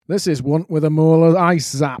This is one with a more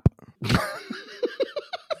ice zap.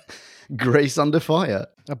 Grace under fire.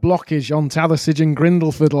 A blockage on Tathysage and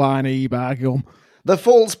Grindelford line e-bagum. The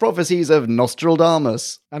false prophecies of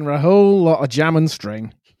Nostradamus. And a whole lot of jam and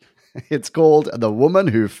string. It's called The Woman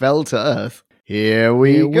Who Fell to Earth. Here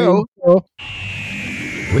we go.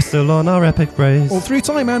 We're still on our epic race. All through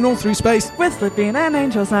time and all through space. With Flipping and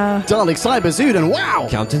Angels now. Dalek, Cyber, Zood, and wow!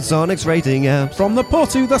 Counting Sonic's rating apps. From the poor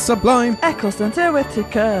to the sublime. Eccleston to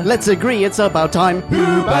Whittaker. Let's agree it's about time.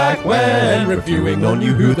 Who back when? Reviewing on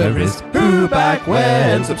you who there is. Who back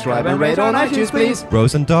when? Subscribe and rate on iTunes, please.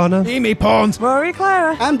 Rose and Donna. Amy Pond. Rory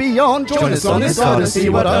Clara. And beyond, join us on this odyssey.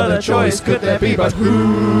 What other choice could there be but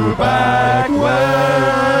who back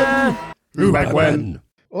when? Who back when?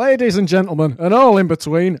 Ladies and gentlemen, and all in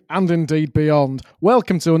between, and indeed beyond,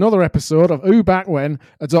 welcome to another episode of Who Back When,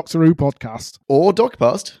 a Doctor Who podcast. Or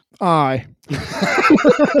DocPast. Aye.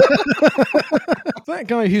 That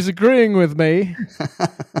guy who's agreeing with me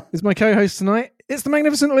is my co-host tonight. It's the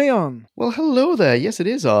magnificent Leon. Well, hello there. Yes, it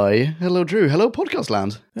is I. Hello, Drew. Hello, Podcast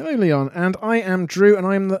Land. Hello, Leon. And I am Drew, and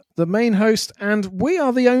I'm the main host, and we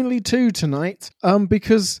are the only two tonight,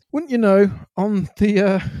 because, wouldn't you know, on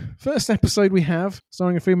the first episode we have,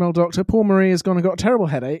 starring a female doctor, poor Marie has gone and got a terrible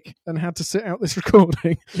headache and had to sit out this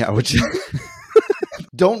recording. Yeah, which...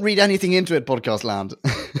 Don't read anything into it, Podcast Land.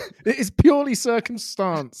 It is purely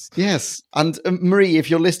circumstance. Yes. And Marie, if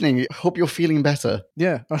you're listening, hope you're feeling better.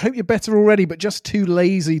 Yeah, I hope you're better already, but just too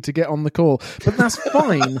lazy to get on the call. But that's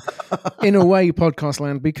fine, in a way, Podcast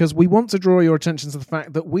Land, because we want to draw your attention to the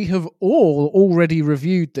fact that we have all already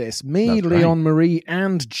reviewed this. Me, That's Leon, right. Marie,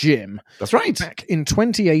 and Jim. That's right. Back in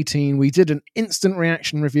 2018, we did an instant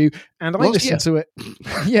reaction review, and I Last listened to it.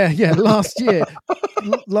 Yeah, last year.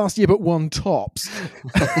 Last year, but one tops.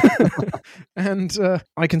 And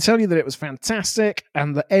I can tell you that it was fantastic,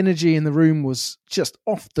 and the energy in the room was just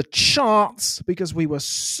off the charts because we were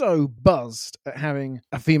so buzzed at having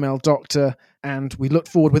a female doctor, and we look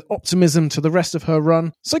forward with optimism to the rest of her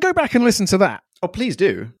run. So go back and listen to that. Oh, please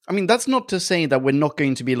do. I mean, that's not to say that we're not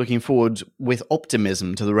going to be looking forward with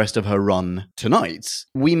optimism to the rest of her run tonight.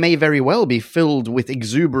 We may very well be filled with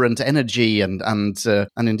exuberant energy and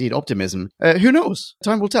indeed optimism. Who knows?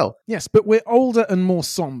 Time will tell. Yes, but we're older and more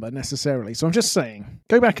somber necessarily. So I'm just saying,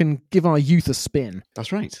 go back and give our youth a spin.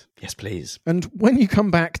 That's right. Yes, please. And when you come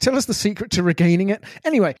back, tell us the secret to regaining it.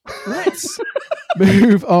 Anyway, let's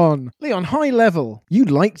move on. Leon, high level. You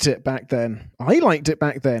liked it back then. I liked it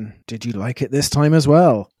back then. Did you like it this time as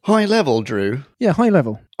well? High level, Drew. Yeah, high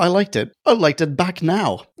level. I liked it. I liked it back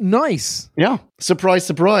now. Nice. Yeah. Surprise,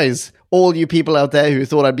 surprise. All you people out there who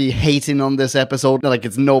thought I'd be hating on this episode like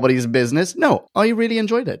it's nobody's business. No, I really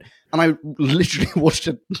enjoyed it. And I literally watched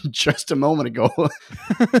it just a moment ago.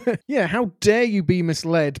 Yeah, how dare you be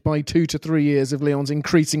misled by 2 to 3 years of Leon's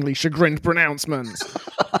increasingly chagrined pronouncements?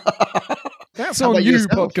 That's How on about you,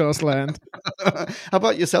 yourself? Podcast Land. How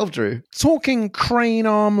about yourself, Drew? Talking crane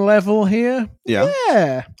arm level here. Yeah.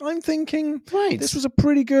 Yeah, I'm thinking Right. this was a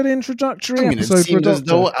pretty good introductory I mean, it episode for a seemed as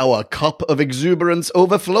doctor. though our cup of exuberance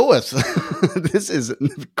overfloweth. This is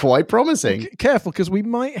quite promising. Careful, because we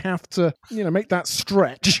might have to, make that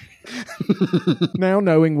stretch. Now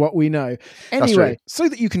knowing what we know. Anyway, right. so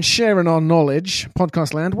that you can share in our knowledge,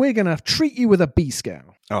 Podcast Land, we're going to treat you with a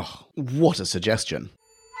B-scale. Oh, what a suggestion.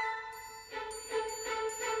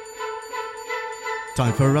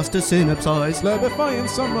 Time for us to synopsize. Slurpify and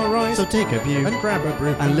summarize. So take a view and grab a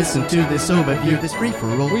brew. and listen to this overview, this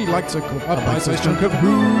free-for-all. We like to call a bite-sized chunk chunk of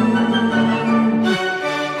who.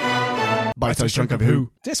 Bite-sized chunk of who.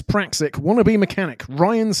 Dyspraxic wannabe mechanic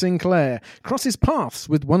Ryan Sinclair crosses paths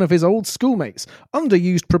with one of his old schoolmates,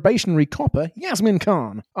 underused probationary copper Yasmin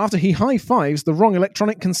Khan, after he high-fives the wrong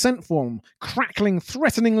electronic consent form, crackling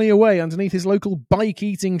threateningly away underneath his local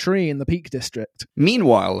bike-eating tree in the Peak District.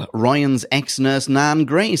 Meanwhile, Ryan's ex-nurse Nan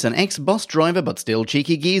Grace and ex-bus driver but still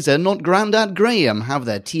cheeky geezer not Grandad Graham have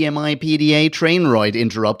their TMI PDA train ride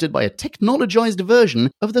interrupted by a technologized version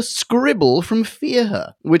of the Scribble from Fear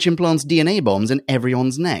Her, which implants DNA bombs in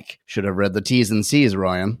everyone's neck. Should have read the T's and C's,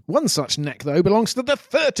 Ryan. One such neck, though, belongs to the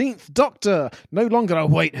 13th Doctor, no longer a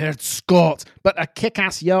white-haired Scot, but a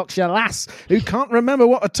kick-ass Yorkshire lass who can't remember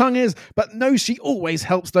what a tongue is, but knows she always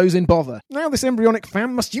helps those in bother. Now this embryonic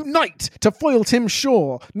fam must unite to foil Tim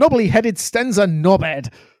Shaw, knobbly-headed Stenza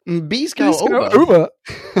Knobhead. B-Scout over.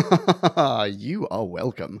 You are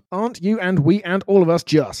welcome. Aren't you and we and all of us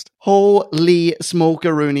just? Holy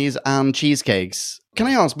smokeroonies and cheesecakes. Can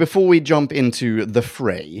I ask, before we jump into the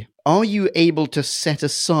fray, are you able to set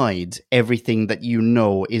aside everything that you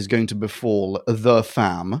know is going to befall the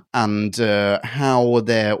fam and how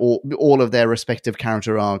all of their respective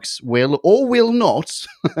character arcs will or will not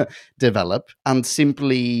develop, and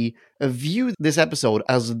simply view this episode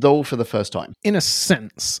as though for the first time? In a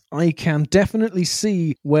sense, I can definitely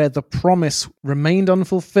see where the promise remained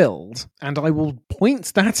unfulfilled, and I will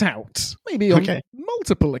point that out, maybe on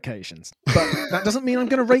multiple occasions. But that doesn't mean I'm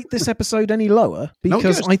going to rate this episode any lower,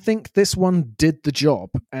 because I think this one did the job,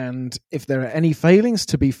 and if there are any failings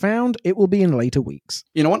to be found, it will be in later weeks.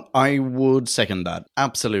 You know what? I would second that.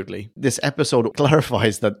 Absolutely. This episode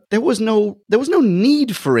clarifies that there was no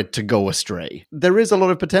need for it to go astray. There is a lot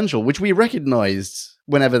of potential, which we recognized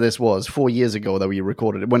whenever this was 4 years ago that we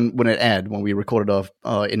recorded it, when it aired, when we recorded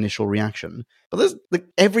our initial reaction. But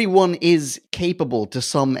everyone is capable to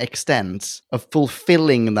some extent of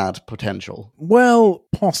fulfilling that potential. Well,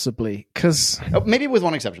 possibly, because... maybe with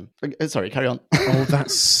one exception. Sorry, carry on. Oh,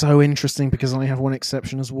 that's so interesting, because I have one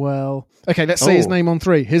exception as well. Okay, let's say his name on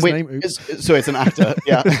 3. So it's an actor,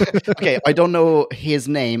 yeah. Okay, I don't know his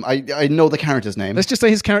name. I know the character's name. Let's just say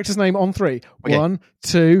his character's name on 3. Okay. 1,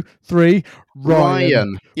 2, 3...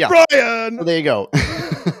 Ryan. Yeah. Ryan! Well, there you go.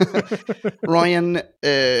 Ryan,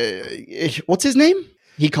 what's his name?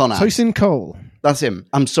 He can't act. Tosin Cole. That's him.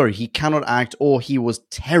 I'm sorry, he cannot act, or he was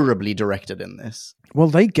terribly directed in this. Well,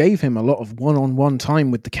 they gave him a lot of one-on-one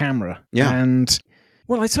time with the camera. Yeah. And...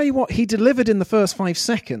 well, I tell you what, he delivered in the first 5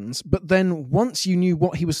 seconds, but then once you knew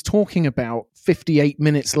what he was talking about 58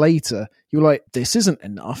 minutes later, you were like, this isn't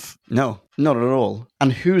enough. No, not at all.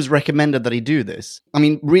 And who's recommended that he do this? I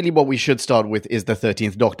mean, really what we should start with is the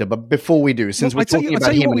 13th Doctor, but before we do, since we're talking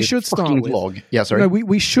about him and his fucking vlog... Yeah, sorry. No,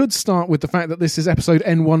 we should start with the fact that this is episode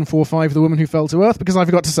N145, The Woman Who Fell to Earth, because I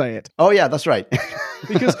forgot to say it. Oh yeah, that's right.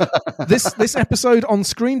 Because this episode on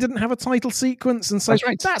screen didn't have a title sequence, and so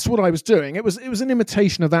that's what I was doing. It was an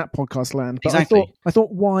imitation of that, Podcast Land. But exactly. I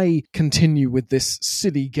thought, why continue with this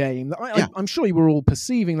silly game? I'm sure you were all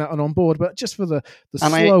perceiving that and on board, but just for the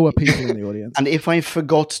slower people in the audience. And if I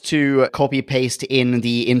forgot to copy-paste in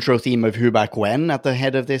the intro theme of Who Back When at the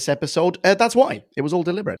head of this episode, that's why. It was all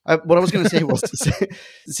deliberate. What I was going to say was,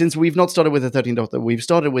 since we've not started with the 13th Doctor, we've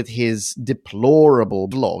started with his deplorable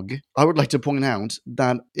vlog, I would like to point out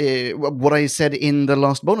that what I said in the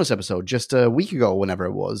last bonus episode, just a week ago, whenever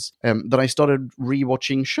it was, that I started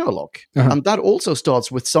rewatching Sherlock. Uh-huh. And that also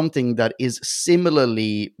starts with something that is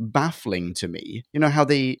similarly baffling to me. You know how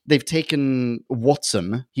they've taken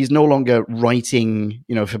Watson, he's no longer writing,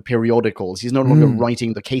 for periodicals, he's no longer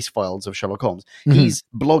writing the case files of Sherlock Holmes. Mm-hmm. He's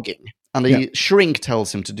blogging. And a shrink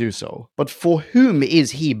tells him to do so. But for whom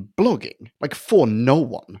is he blogging? Like, for no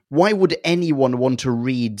one. Why would anyone want to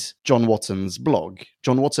read John Watson's blog?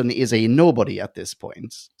 John Watson is a nobody at this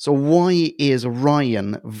point. So why is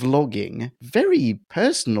Ryan vlogging very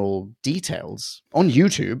personal details on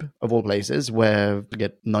YouTube, of all places, where you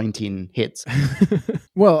get 19 hits?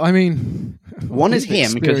 Well, I mean... one is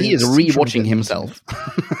him, because he is rewatching himself.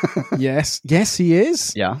 Yes, he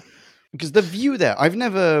is. Yeah. Because the view there, I've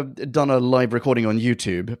never done a live recording on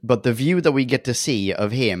YouTube, but the view that we get to see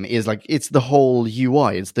of him is like, it's the whole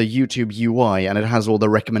UI, it's the YouTube UI, and it has all the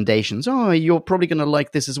recommendations. Oh, you're probably going to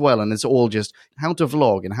like this as well, and it's all just how to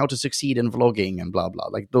vlog and how to succeed in vlogging and blah, blah.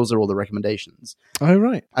 Like, those are all the recommendations. Oh,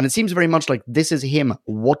 right. And it seems very much like this is him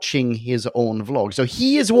watching his own vlog. So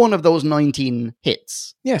he is one of those 19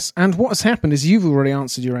 hits. Yes, and what has happened is you've already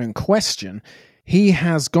answered your own question. He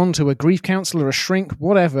has gone to a grief counsellor, a shrink,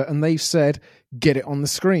 whatever, and they've said, get it on the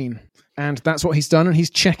screen. And that's what he's done, and he's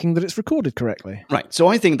checking that it's recorded correctly. Right. So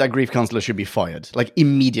I think that grief counsellor should be fired, like,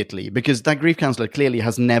 immediately, because that grief counsellor clearly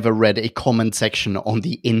has never read a comment section on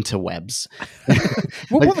the interwebs.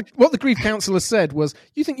 Well, what the grief counsellor said was,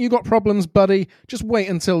 you think you got problems, buddy? Just wait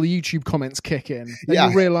until the YouTube comments kick in.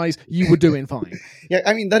 Then you realise you were doing fine. Yeah,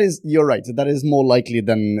 I mean, you're right. That is more likely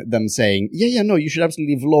than them saying, no, you should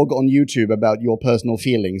absolutely vlog on YouTube about your personal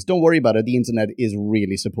feelings. Don't worry about it. The internet is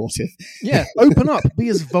really supportive. Yeah, open up. Be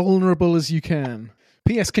as vulnerable as you can.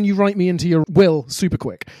 P.S. Can you write me into your will super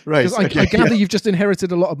quick? Right. Because I gather you've just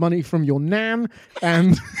inherited a lot of money from your nan,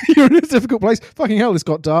 and you're in a difficult place. Fucking hell, this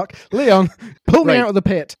got dark. Leon, pull me out of the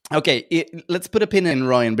pit. Okay, let's put a pin in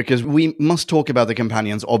Ryan, because we must talk about the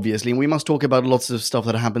companions, obviously, and we must talk about lots of stuff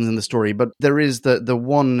that happens in the story, but there is the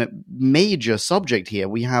one major subject here.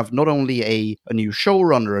 We have not only a new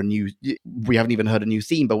showrunner, we haven't even heard a new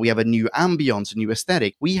theme, but we have a new ambience, a new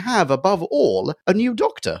aesthetic. We have, above all, a new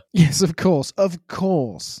Doctor. Yes, of course. Of course.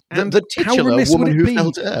 course. The And how titular remiss woman would it who be?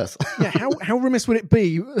 fell to earth. Yeah, how remiss would it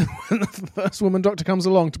be when the first woman doctor comes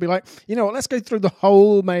along to be like, you know what, let's go through the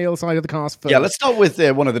whole male side of the cast first. Yeah, let's start with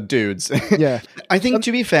one of the dudes. Yeah. I think,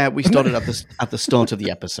 to be fair, we started at the start of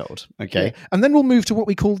the episode, okay? Yeah. And then we'll move to what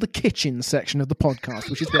we call the kitchen section of the podcast,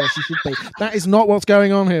 which is where she should be. That is not what's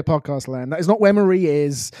going on here, Podcast Land. That is not where Marie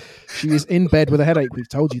is. She is in bed with a headache. We've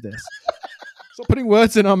told you this. Stop putting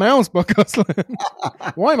words in our mouths, Podcast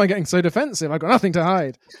Land. Why am I getting so defensive? I've got nothing to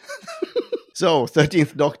hide. So,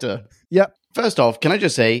 13th Doctor. Yep. First off, can I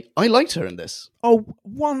just say, I liked her in this. Oh,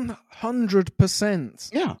 100%.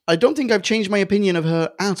 Yeah, I don't think I've changed my opinion of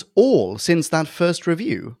her at all since that first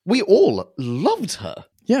review. We all loved her.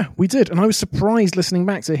 Yeah, we did. And I was surprised listening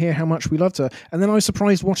back to hear how much we loved her. And then I was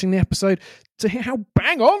surprised watching the episode to hear how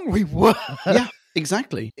bang on we were. Yeah,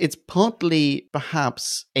 exactly. It's partly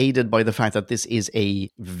perhaps aided by the fact that this is a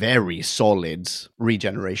very solid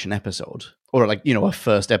regeneration episode. Or like, you know, a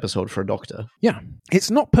first episode for a Doctor. Yeah.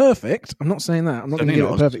 It's not perfect. I'm not saying that. I'm not going to give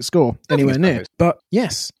it a perfect score anywhere near. perfect. But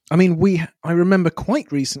yes, I mean, I remember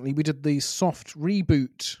quite recently we did the soft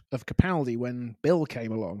reboot of Capaldi when Bill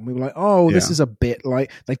came along. We were like, oh, this is a bit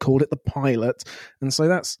like, they called it the pilot. And so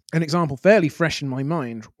that's an example fairly fresh in my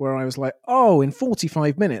mind where I was like, oh, in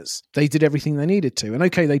 45 minutes, they did everything they needed to. And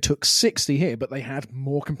okay, they took 60 here, but they had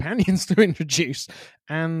more companions to introduce.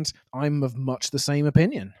 And I'm of much the same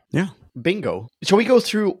opinion. Yeah. Bingo. Shall we go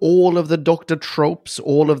through all of the Doctor tropes,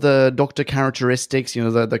 all of the Doctor characteristics, you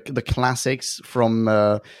know, the classics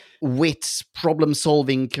from wit,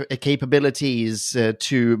 problem-solving capabilities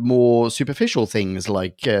to more superficial things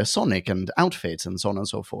like Sonic and outfits and so on and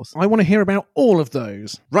so forth? I want to hear about all of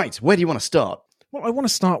those. Right. Where do you want to start? Well, I want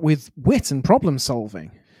to start with wit and problem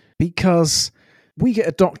solving because we get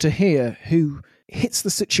a Doctor here who hits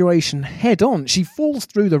the situation head on. She falls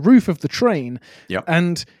through the roof of the train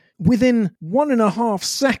and within 1.5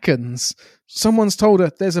 seconds, someone's told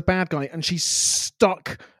her there's a bad guy and she's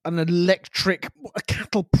stuck a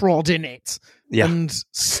cattle prod in it and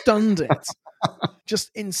stunned it.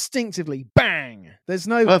 Just instinctively, bang! There's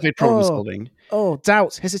no perfect problem solving. Oh,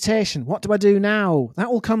 doubt, hesitation. What do I do now? That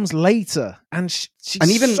all comes later, and she's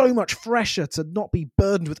even so much fresher to not be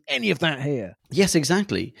burdened with any of that here. Yes,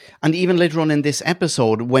 exactly. And even later on in this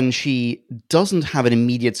episode, when she doesn't have an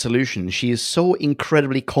immediate solution, she is so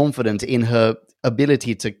incredibly confident in her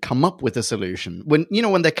ability to come up with a solution. When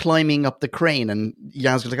they're climbing up the crane, and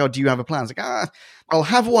Yaz goes like, "Oh, do you have a plan?" It's like, I'll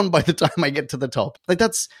have one by the time I get to the top. Like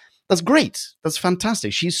that's great. That's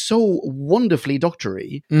fantastic. She's so wonderfully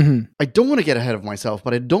doctory. Mm-hmm. I don't want to get ahead of myself,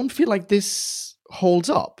 but I don't feel like this holds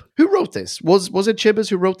up. Who wrote this? Was it Chibbers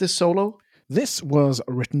who wrote this solo? This was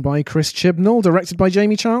written by Chris Chibnall, directed by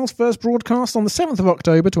Jamie Charles, first broadcast on the 7th of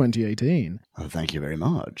October 2018. Oh, thank you very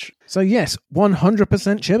much. So yes, 100%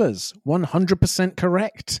 Chibbers. 100%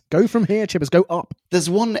 correct. Go from here, Chibbers. Go up. There's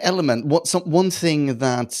one element, one thing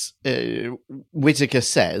that Whittaker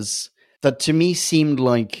says that to me seemed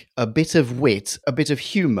like a bit of wit, a bit of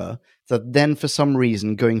humor, that then for some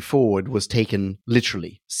reason going forward was taken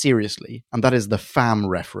literally, seriously. And that is the fam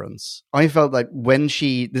reference. I felt like when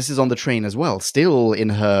this is on the train as well, still in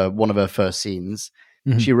one of her first scenes,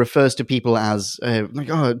 she refers to people as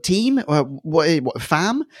team, what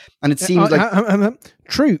fam, and it seems like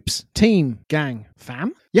troops, team, gang,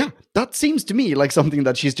 fam. Yeah, that seems to me like something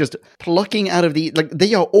that she's just plucking out of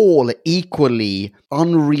they are all equally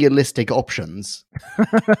unrealistic options.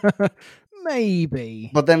 Maybe.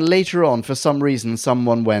 But then later on, for some reason,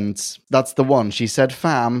 someone went, that's the one. She said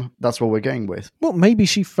fam, that's what we're going with. Well, maybe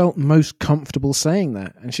she felt most comfortable saying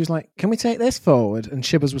that. And she's like, can we take this forward? And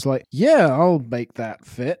Chibbers was like, yeah, I'll make that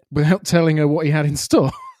fit, without telling her what he had in store.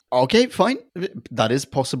 Okay, fine. That is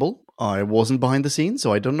possible. I wasn't behind the scenes,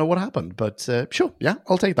 so I don't know what happened. But sure, yeah,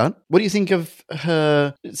 I'll take that. What do you think of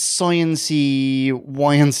her sciencey,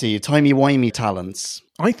 timey-wimey talents?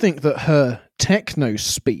 I think that her techno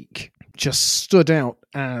speak just stood out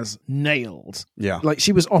as nailed. Yeah. Like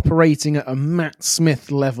she was operating at a Matt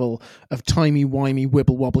Smith level of timey-wimey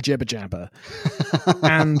wibble-wobble jibber-jabber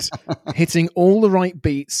and hitting all the right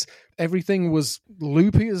beats. Everything was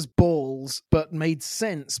loopy as balls, but made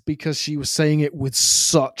sense because she was saying it with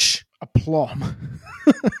such aplomb.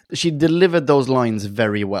 She delivered those lines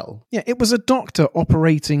very well. Yeah, it was a Doctor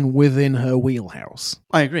operating within her wheelhouse.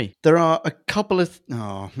 I agree. There are a couple of...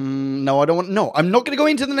 No, I don't want... No, I'm not going to go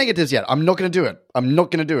into the negatives yet. I'm not going to do it. I'm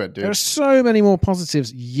not going to do it, dude. There are so many more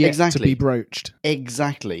positives yet to be broached.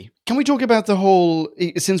 Exactly. Can we talk about the whole,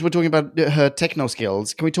 since we're talking about her techno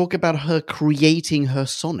skills, can we talk about her creating her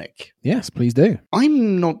Sonic? Yes, please do.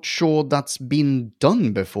 I'm not sure that's been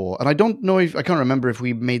done before, and I don't know if I can't remember if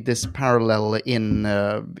we made this parallel in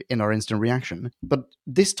our instant reaction. But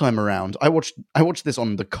this time around, I watched this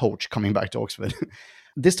on the coach coming back to Oxford.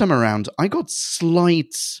 This time around, I got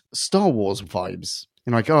slight Star Wars vibes.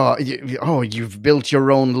 And like, you've built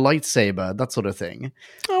your own lightsaber, that sort of thing.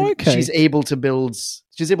 Oh, okay. She's able to build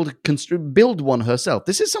one herself.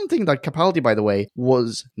 This is something that Capaldi, by the way,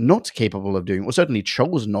 was not capable of doing, or certainly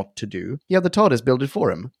chose not to do. He had the TARDIS build it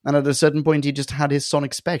for him. And at a certain point, he just had his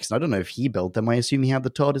Sonic specs. And I don't know if he built them. I assume he had the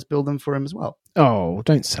TARDIS build them for him as well. Oh,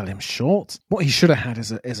 don't sell him short. What he should have had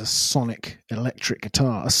is a Sonic electric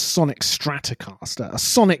guitar, a Sonic Stratocaster, a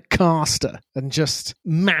Sonic caster, and just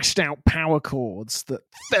mashed out power chords that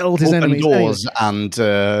felled his Open enemies. doors and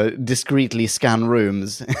discreetly scan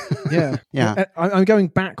rooms. Yeah. Yeah. I'm going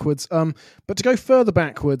backwards. But to go further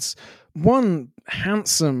backwards, one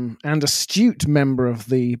handsome and astute member of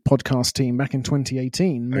the podcast team back in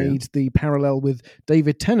 2018 made the parallel with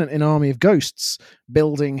David Tennant in Army of Ghosts,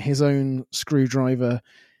 building his own screwdriver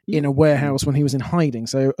in a warehouse when he was in hiding.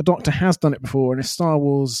 So a Doctor has done it before, and if Star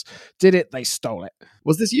Wars did it, they stole it.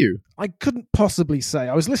 Was this you? I couldn't possibly say.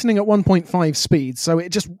 I was listening at 1.5 speed, so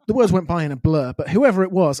the words went by in a blur. But whoever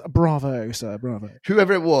it was, bravo, sir, bravo.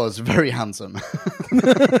 Whoever it was, very handsome.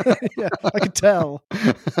 Yeah, I could tell.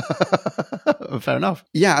 Fair enough.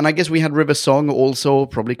 Yeah, and I guess we had River Song also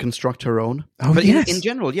probably construct her own. Oh, but yes. in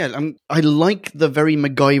general, yeah, I like the very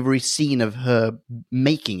MacGyver-y scene of her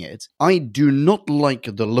making it. I do not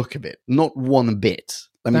like the look of it. Not one bit.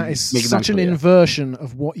 That is such an inversion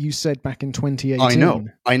of what you said back in 2018.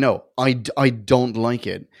 I know. I don't like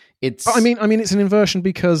it. I mean, it's an inversion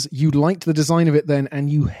because you liked the design of it then,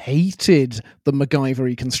 and you hated the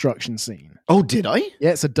MacGyver-y construction scene. Oh, did I?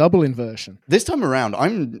 Yeah, it's a double inversion. This time around,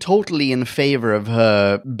 I'm totally in favor of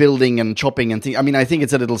her building and chopping and things. I mean, I think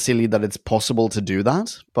it's a little silly that it's possible to do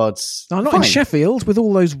that, but no, not fine. in Sheffield with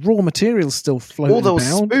all those raw materials still floating all those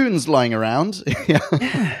about. Spoons lying around.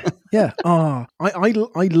 Yeah. I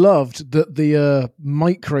loved that the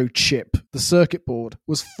microchip, the circuit board,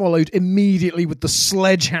 was followed immediately with the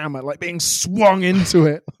sledgehammer, like being swung into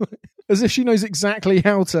it. As if she knows exactly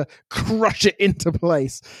how to crush it into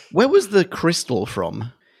place. Where was the crystal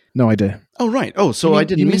from? No idea. Oh, right. Oh, so I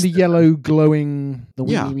didn't you mean miss the yellow glowing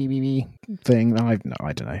Yeah. wee thing? I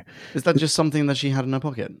don't know. Is that just something that she had in her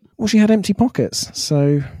pocket? Well, she had empty pockets,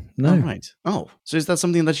 so no. Oh, right. Oh, so is that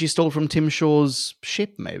something that she stole from Tim Shaw's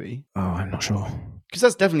ship, maybe? Oh, I'm not sure. Because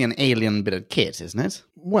that's definitely an alien bit of kit, isn't it?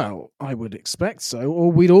 Well, I would expect so, or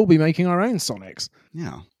we'd all be making our own Sonics.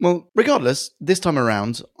 Yeah. Well, regardless, this time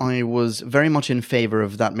around, I was very much in favor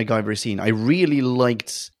of that MacGyver scene. I really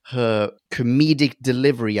liked her comedic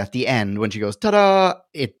delivery at the end when she goes, ta-da!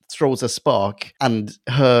 It throws a spark, and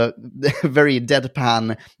her very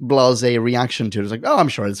deadpan, blasé reaction to it is like, oh, I'm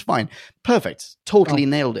sure it's fine. Perfect. Totally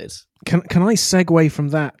nailed it. Can I segue from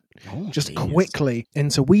that just please. quickly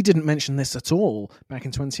into, we didn't mention this at all back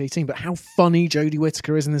in 2018, but how funny Jodie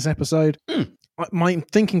Whittaker is in this episode? I'm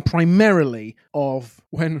thinking primarily of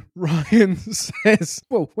when Ryan says,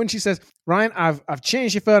 when she says, Ryan, I've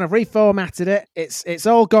changed your phone, I've reformatted it, it's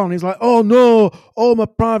all gone. He's like, oh no, all my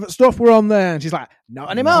private stuff were on there. And she's like,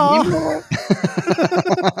 not anymore.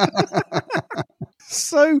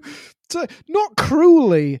 So, not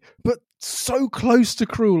cruelly, but so close to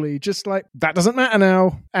cruelly, just like, that doesn't matter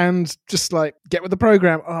now, and just like, get with the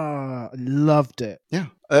program. I loved it. Yeah.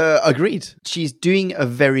 Agreed. She's doing a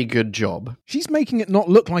very good job. She's making it not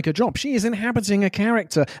look like a job. She is inhabiting a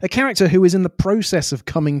character who is in the process of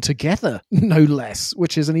coming together, no less,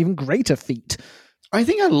 which is an even greater feat. I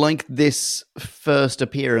think I like this first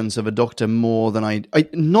appearance of a Doctor more than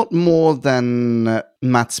not more than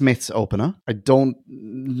Matt Smith's opener. I don't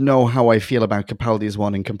know how I feel about Capaldi's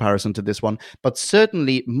one in comparison to this one, but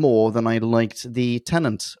certainly more than I liked the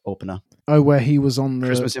Tennant opener. Oh, where he was on the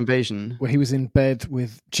Christmas Invasion. Where he was in bed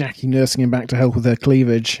with Jackie nursing him back to health with her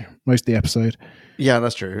cleavage most of the episode. Yeah,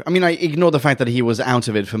 that's true. I mean, I ignore the fact that he was out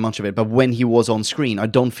of it for much of it, but when he was on screen, I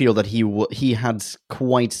don't feel that he had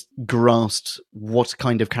quite grasped what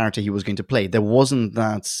kind of character he was going to play. There wasn't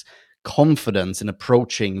that confidence in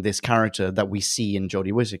approaching this character that we see in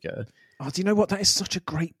Jodie Whittaker. Oh, do you know what? That is such a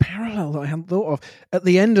great parallel that I hadn't thought of. At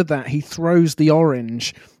the end of that, he throws the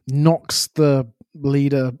orange, knocks the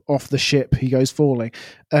leader off the ship, he goes falling,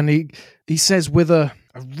 and he says with a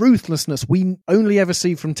ruthlessness we only ever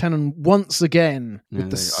see from Tennant once again. I'm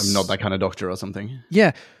not that kind of doctor or something.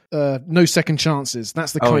 Yeah, no second chances.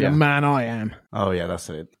 That's the kind of man I am. Oh yeah, that's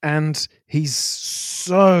it. And he's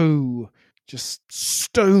so just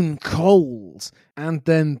stone cold. And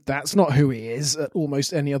then that's not who he is at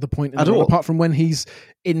almost any other point in At the run, all. apart from when he's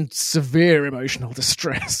in severe emotional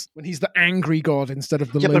distress, when he's the angry god instead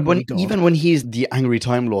of the lonely god. Even when he's the angry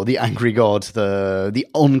Time Lord, the angry god, the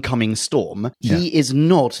oncoming storm, he is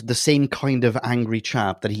not the same kind of angry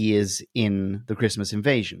chap that he is in the Christmas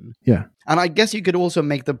Invasion. Yeah. And I guess you could also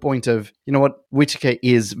make the point of, you know what, Whittaker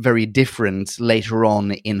is very different later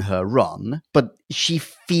on in her run, but she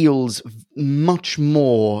feels much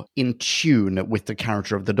more in tune with the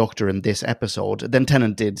character of the Doctor in this episode than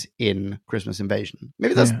Tennant did in Christmas Invasion.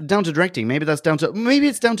 Maybe that's down to directing. Maybe it's down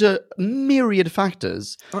to myriad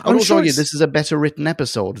factors. I would also argue this is a better written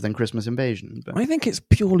episode than Christmas Invasion. But I think it's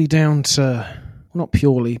purely down to... Well, not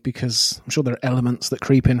purely, because I'm sure there are elements that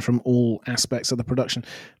creep in from all aspects of the production,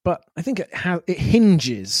 but I think it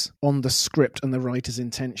hinges on the script and the writer's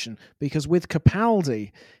intention, because with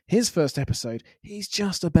Capaldi, his first episode, he's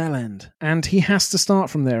just a bellend, and he has to start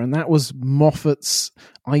from there, and that was Moffat's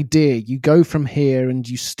idea. You go from here, and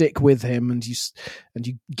you stick with him, and you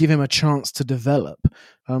give him a chance to develop.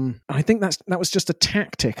 I think that was just a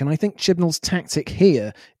tactic, and I think Chibnall's tactic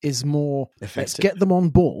here is more, effective. Let's get them on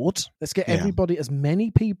board, let's get everybody, as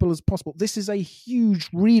many people as possible. This is a huge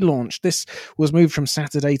relaunch. This was moved from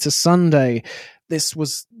Saturday to Sunday. This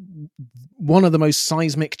was one of the most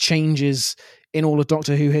seismic changes in all of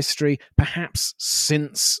Doctor Who history, perhaps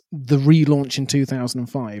since the relaunch in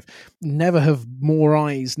 2005. Never have more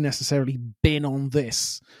eyes necessarily been on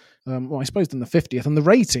this. I suppose than the 50th, and the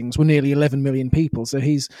ratings were nearly 11 million people. So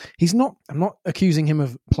he's not. I'm not accusing him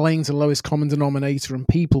of playing to lowest common denominator and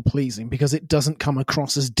people pleasing, because it doesn't come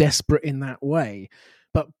across as desperate in that way.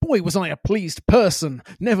 But boy, was I a pleased person,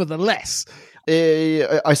 nevertheless.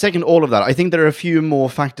 I second all of that. I think there are a few more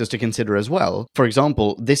factors to consider as well. For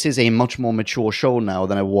example, this is a much more mature show now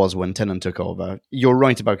than it was when Tennant took over. You're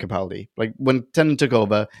right about Capaldi. Like, when Tennant took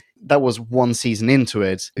over, that was one season into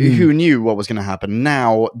it. Who knew what was going to happen?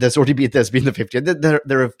 Now, there's been the 50th.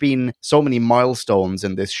 There have been so many milestones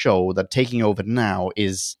in this show that taking over now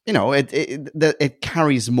is, it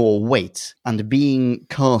carries more weight. And being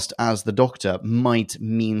cast as the Doctor might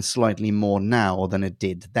mean slightly more now than it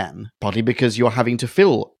did then. Partly because you're having to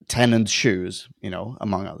fill Tennant's shoes,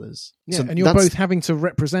 among others. Yeah, so and you're both having to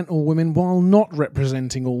represent all women while not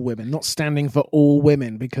representing all women, not standing for all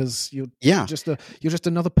women, because you're just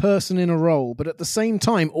another person in a role. But at the same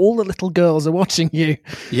time, all the little girls are watching you.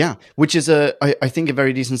 Yeah, which is I think a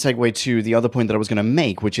very decent segue to the other point that I was going to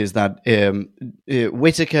make, which is that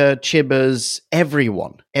Whittaker, Chibbers,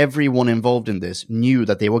 everyone involved in this knew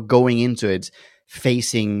that they were going into it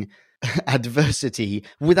facing adversity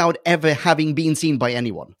without ever having been seen by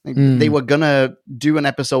anyone. They were gonna do an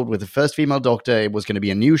episode with the first female Doctor. It was going to be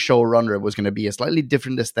a new showrunner. It was going to be a slightly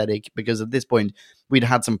different aesthetic, because at this point we'd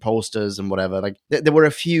had some posters and whatever. Like there were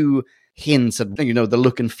a few hints at the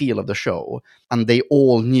look and feel of the show, and they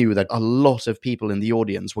all knew that a lot of people in the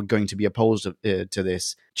audience were going to be opposed to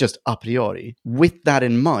this just a priori. With that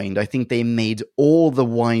in mind, I think they made all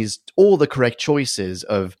the correct choices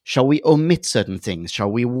of, shall we omit certain things?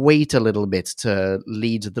 Shall we wait a little bit to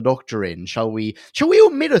lead the Doctor in? Shall we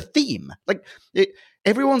omit a theme?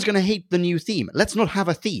 Everyone's going to hate the new theme. Let's not have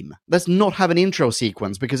a theme. Let's not have an intro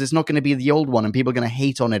sequence, because it's not going to be the old one and people are going to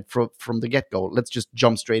hate on it from the get-go. Let's just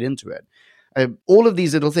jump straight into it. All of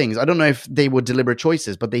these little things, I don't know if they were deliberate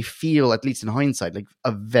choices, but they feel, at least in hindsight, like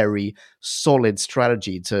a very solid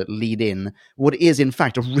strategy to lead in what is, in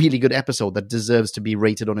fact, a really good episode that deserves to be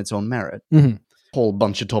rated on its own merit. Mm-hmm. Whole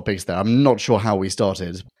bunch of topics there. I'm not sure how we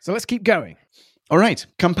started. So let's keep going. All right,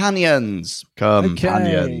 companions.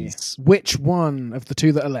 Okay. Which one of the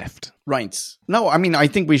two that are left? Right. No, I mean, I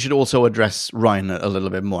think we should also address Ryan a little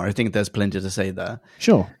bit more. I think there's plenty to say there.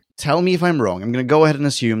 Sure. Tell me if I'm wrong. I'm going to go ahead and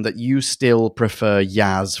assume that you still prefer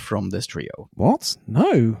Yaz from this trio. What?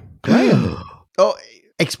 No. Graham. Oh,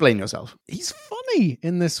 explain yourself. He's funny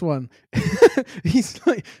in this one. He's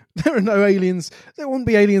like, there are no aliens. There won't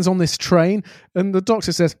be aliens on this train. And the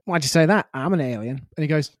Doctor says, why'd you say that? I'm an alien. And he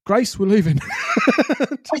goes, Grace, we're leaving.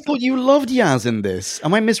 I thought you loved Yaz in this.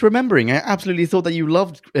 Am I misremembering? I absolutely thought that you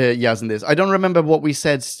loved Yaz in this. I don't remember what we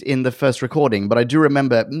said in the first recording, but I do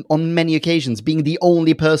remember on many occasions being the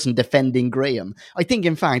only person defending Graham. I think,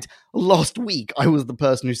 in fact, last week I was the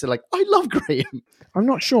person who said, I love Graham. I'm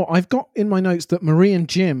not sure. I've got in my notes that Marie and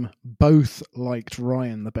Jim both liked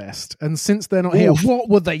Ryan the best. And since they're not here, what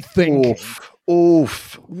would they think?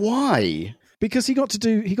 Oof. Why? Because he got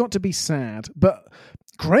to be sad, but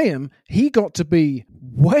Graham, he got to be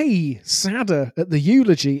way sadder at the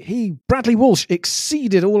eulogy. Bradley Walsh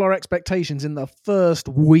exceeded all our expectations in the first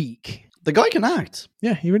week. The guy can act.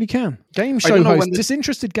 Yeah, he really can. Game I show don't know host, when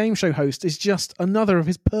disinterested game show host is just another of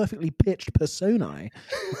his perfectly pitched personae.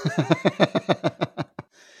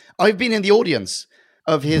 I've been in the audience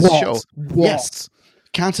of his What? show. What? Yes.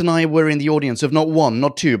 Kat and I were in the audience of not one,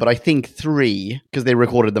 not two, but I think 3, because they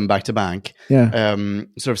recorded them back to back. Yeah.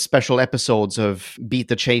 Sort of special episodes of Beat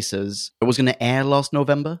the Chasers. It was going to air last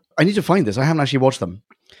November. I need to find this. I haven't actually watched them.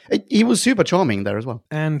 He was super charming there as well.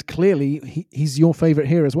 And clearly, he's your favorite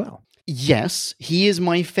here as well. Yes, he is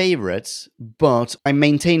my favorite, but I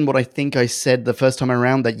maintain what I think I said the first time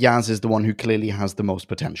around, that Yaz is the one who clearly has the most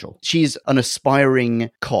potential. She's an aspiring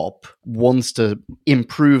cop, wants to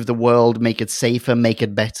improve the world, make it safer, make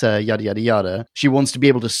it better, yada, yada, yada. She wants to be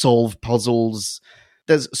able to solve puzzles.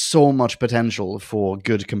 There's so much potential for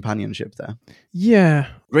good companionship there. Yeah.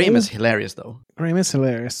 Graham is hilarious, though. Graham is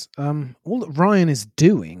hilarious. All that Ryan is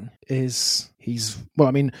doing is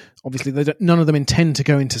obviously none of them intend to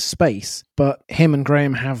go into space, but him and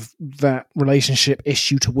Graham have that relationship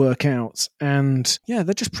issue to work out. And yeah,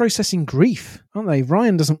 they're just processing grief, aren't they?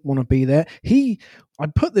 Ryan doesn't want to be there. I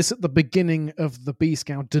put this at the beginning of the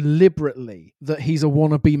B-Scout deliberately, that he's a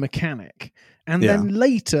wannabe mechanic. And then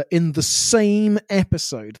later in the same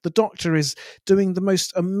episode, the Doctor is doing the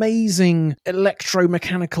most amazing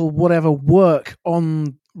electromechanical whatever work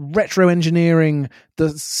on retro-engineering the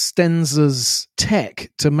Stenzer's tech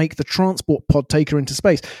to make the transport pod take her into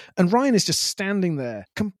space. And Ryan is just standing there,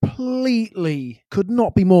 completely could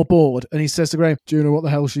not be more bored. And he says to Graham, do you know what the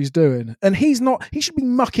hell she's doing? And he should be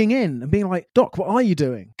mucking in and being like, Doc, what are you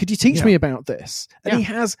doing? Could you teach me about this? And he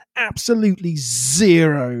has absolutely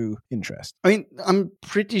zero interest. I mean, I'm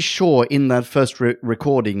pretty sure in that first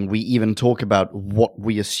recording, we even talk about what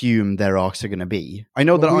we assume their arcs are going to be. I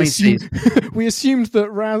know that we assumed that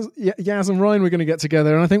Yaz and Ryan were going to get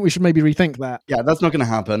together, and I think we should maybe rethink that. Yeah, that's not going to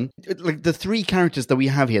happen. Like the 3 characters that we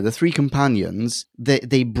have here, the 3 companions,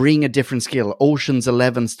 they bring a different skill. Ocean's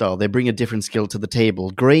 11 style, they bring a different skill to the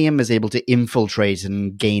table. Graham is able to infiltrate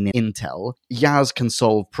and gain intel. Yaz can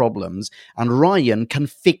solve problems, and Ryan can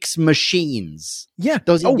fix machines. Yeah.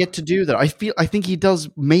 Does he get to do that? I think he does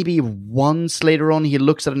maybe once later on. He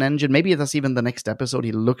looks at an engine. Maybe that's even the next episode.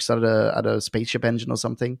 He looks at a spaceship engine or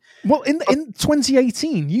something. Well, in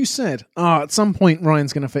 2018, you said, at some point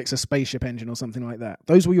Ryan's going to fix a spaceship engine or something like that.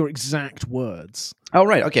 Those were your exact words. Oh,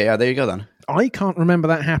 right. Okay, yeah, there you go then. I can't remember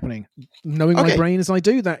that happening. Knowing my brain as I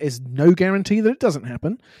do, that is no guarantee that it doesn't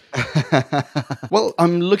happen. Well,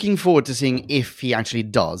 I'm looking forward to seeing if he actually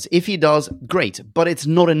does. If he does, great. But it's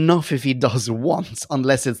not enough if he does once,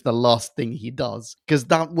 unless it's the last thing he does. Because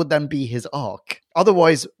that would then be his arc.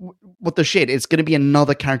 Otherwise, what the shit? It's going to be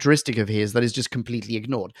another characteristic of his that is just completely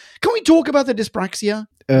ignored. Can we talk about the dyspraxia?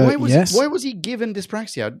 Why was he given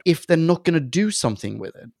dyspraxia if they're not going to do something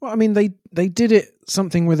with it? Well, I mean, they did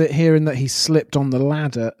something with it here in that he slipped on the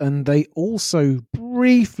ladder, and they also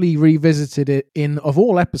briefly revisited it in, of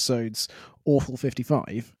all episodes, Awful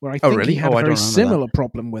 55, where I think he had a very similar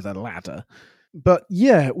problem with a ladder. But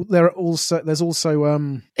yeah, there's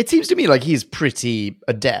also it seems to me like he's pretty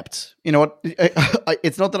adept. You know what?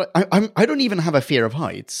 It's not that I don't even have a fear of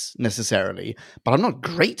heights necessarily, but I'm not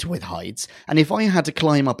great with heights. And if I had to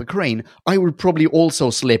climb up a crane, I would probably also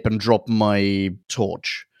slip and drop my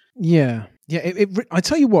torch. Yeah. Yeah, I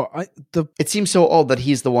tell you what, it seems so odd that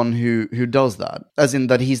he's the one who does that, as in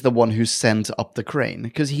that he's the one who sent up the crane,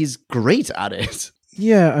 because he's great at it.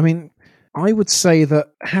 Yeah, I mean, I would say that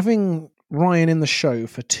having Ryan in the show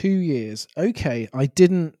for 2 years, okay, I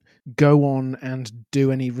didn't go on and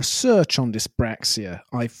do any research on dyspraxia,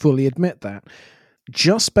 I fully admit that.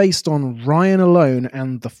 Just based on Ryan alone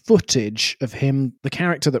and the footage of him, the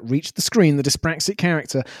character that reached the screen, the dyspraxic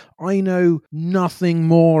character, I know nothing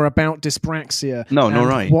more about dyspraxia. No,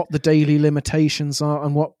 right. What the daily limitations are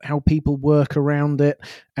and how people work around it.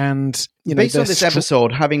 And based on this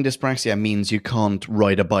episode, having dyspraxia means you can't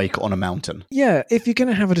ride a bike on a mountain. Yeah, if you're going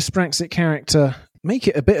to have a dyspraxic character, make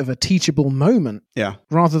it a bit of a teachable moment. Yeah.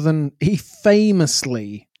 Rather than he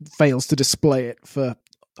famously fails to display it for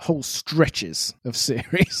whole stretches of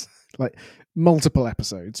series, like multiple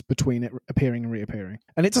episodes between it appearing and reappearing.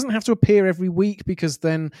 And it doesn't have to appear every week, because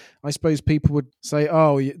then I suppose people would say,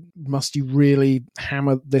 must you really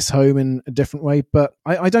hammer this home in a different way? But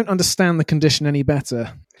I don't understand the condition any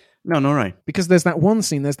better. No, right. Because there's that one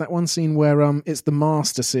scene where it's the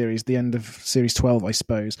Master series, the end of series 12, I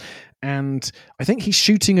suppose. And I think he's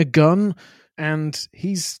shooting a gun and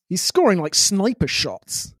he's scoring like sniper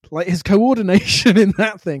shots. Like his coordination in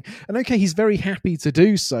that thing. And okay, he's very happy to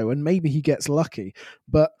do so, and maybe he gets lucky.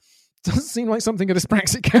 But doesn't seem like something a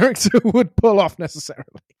dyspraxic character would pull off necessarily.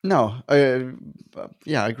 No,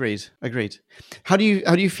 yeah, agreed. How do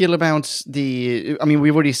you feel about the? I mean,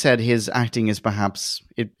 we've already said his acting is perhaps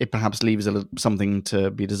it perhaps leaves something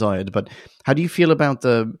to be desired. But how do you feel about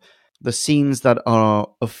the scenes that are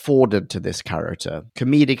afforded to this character?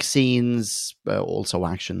 Comedic scenes, also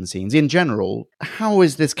action scenes in general. How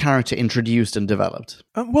is this character introduced and developed?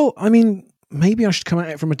 Well, I mean, maybe I should come at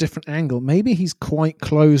it from a different angle. Maybe he's quite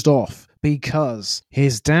closed off because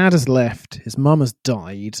his dad has left, his mum has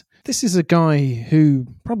died. This is a guy who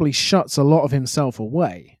probably shuts a lot of himself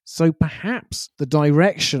away. So perhaps the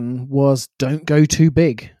direction was don't go too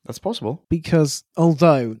big. That's possible. Because,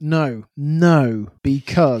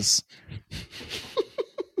 because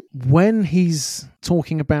when he's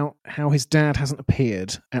talking about how his dad hasn't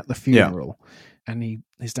appeared at the funeral, and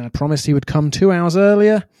his dad promised he would come 2 hours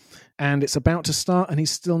earlier, and it's about to start and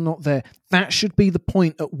he's still not there, that should be the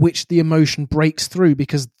point at which the emotion breaks through,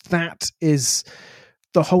 because that is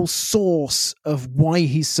the whole source of why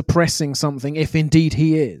he's suppressing something, if indeed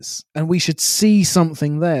he is. And we should see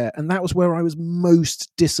something there. And that was where I was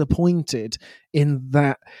most disappointed in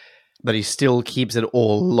that. That he still keeps it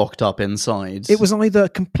all locked up inside. It was either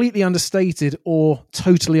completely understated or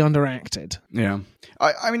totally underacted. Yeah.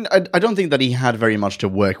 I mean, I don't think that he had very much to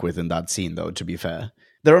work with in that scene, though, to be fair.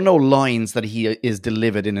 There are no lines that he is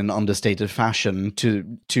delivered in an understated fashion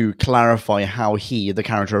to clarify how he, the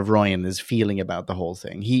character of Ryan, is feeling about the whole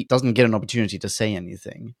thing. He doesn't get an opportunity to say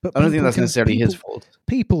anything. But I don't think that's necessarily his fault.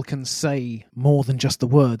 People can say more than just the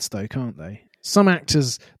words, though, can't they? Some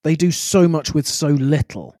actors, they do so much with so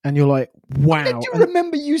little, and you're like, wow. I do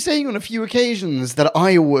remember you saying on a few occasions that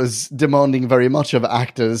I was demanding very much of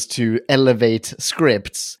actors to elevate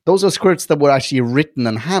scripts. Those are scripts that were actually written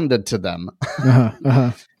and handed to them.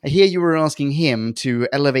 Here you were asking him to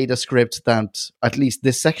elevate a script that, at least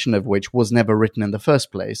this section of which, was never written in the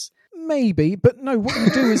first place. Maybe, but no, what you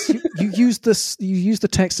do is you use the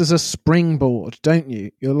text as a springboard, don't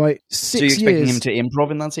you? You're like 6 years... So you're expecting him to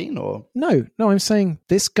improv in that scene, or? No, I'm saying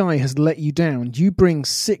this guy has let you down. You bring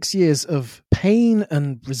 6 years of pain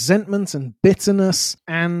and resentment and bitterness,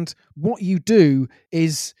 and what you do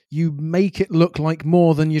is you make it look like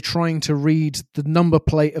more than you're trying to read the number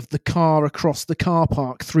plate of the car across the car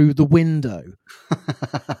park through the window.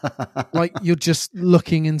 Like you're just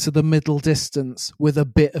looking into the middle distance with a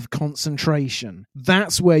bit of concentration.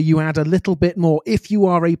 That's where you add a little bit more if you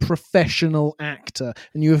are a professional actor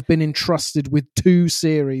and you have been entrusted with 2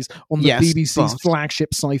 series on the BBC's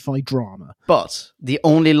flagship sci-fi drama. But the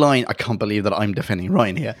only line, I can't believe that I'm defending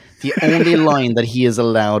Ryan here, the only line that he is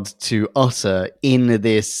allowed to utter in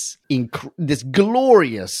this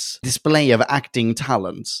glorious display of acting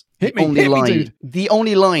talent. Hit me, dude. The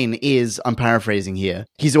only line is, I'm paraphrasing here,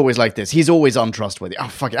 he's always like this. He's always untrustworthy. Oh,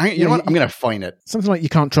 fuck it. You know what? I'm going to find it. Something like you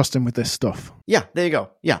can't trust him with this stuff. Yeah, there you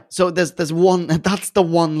go. Yeah. So there's one, that's the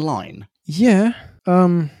one line. Yeah.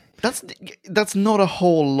 That's not a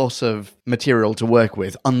whole lot of material to work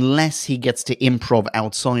with unless he gets to improv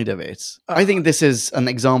outside of it. I think this is an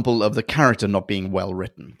example of the character not being well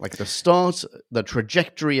written. Like the start, the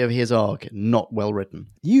trajectory of his arc, not well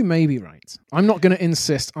written. You may be right. I'm not going to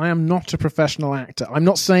insist. I am not a professional actor. I'm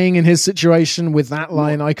not saying in his situation with that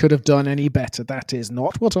line I could have done any better. That is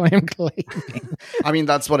not what I am claiming. I mean,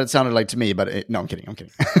 that's what it sounded like to me, but no, I'm kidding.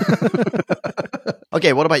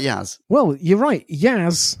 Okay, what about Yaz? Well, you're right.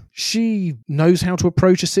 Yaz, she knows how to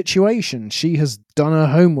approach a situation. She has done her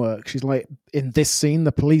homework. She's like, in this scene,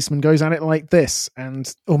 the policeman goes at it like this.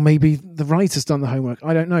 Or maybe the writer's done the homework.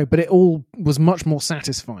 I don't know. But it all was much more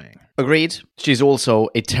satisfying. Agreed. She's also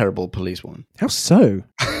a terrible policewoman. How so?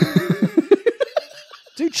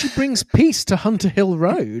 Dude, she brings peace to Hunter Hill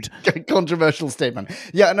Road. Controversial statement.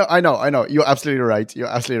 Yeah, no, I know. You're absolutely right.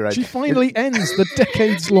 She finally ends the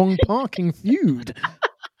decades-long parking feud.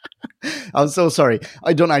 I'm so sorry.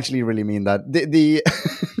 I don't actually really mean that.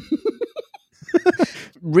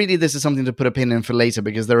 Really, this is something to put a pin in for later,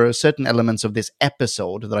 because there are certain elements of this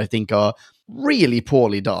episode that I think are really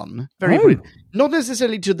poorly done. Not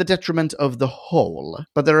necessarily to the detriment of the whole,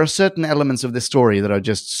 but there are certain elements of this story that are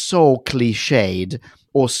just so cliched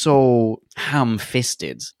or so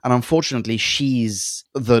ham-fisted. And unfortunately, she's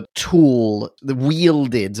the tool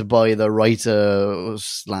wielded by the writer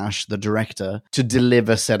 / the director to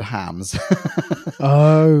deliver said hams.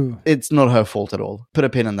 Oh. It's not her fault at all. Put a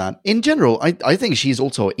pin in that. In general, I think she's also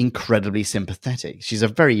also incredibly sympathetic. She's a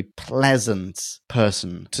very pleasant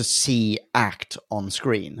person to see act on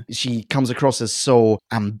screen. She comes across as so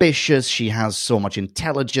ambitious. She has so much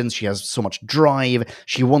intelligence. She has so much drive.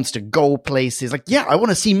 She wants to go places. Like, yeah, I want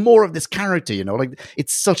to see more of this character, you know? Like,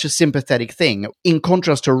 it's such a sympathetic thing. In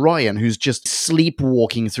contrast to Ryan, who's just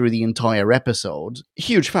sleepwalking through the entire episode.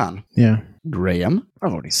 Huge fan. Yeah. Graham?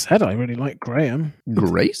 I've already said I really like Graham.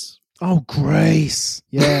 Grace? Oh, Grace.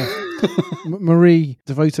 Yeah. Marie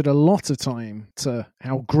devoted a lot of time to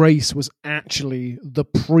how Grace was actually the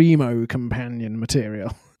primo companion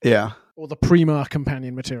material. Yeah. Or the prima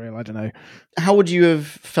companion material, I don't know. How would you have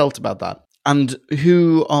felt about that? And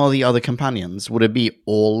who are the other companions? Would it be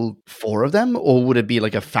all 4 of them? Or would it be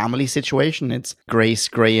like a family situation? It's Grace,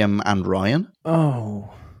 Graham, and Ryan?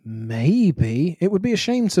 Oh, maybe. It would be a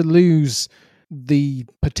shame to lose the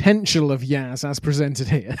potential of Yaz as presented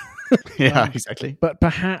here. Yeah, exactly. But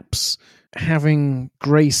perhaps having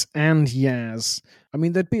Grace and Yaz, I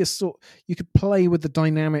mean, there'd be a sort, you could play with the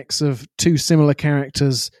dynamics of 2 similar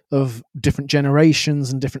characters of different generations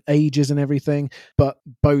and different ages and everything, but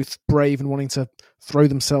both brave and wanting to throw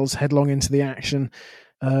themselves headlong into the action.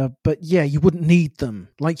 But yeah, you wouldn't need them.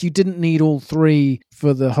 Like, you didn't need all 3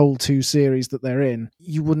 for the whole 2 series that they're in.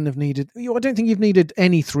 You wouldn't have needed, I don't think you've needed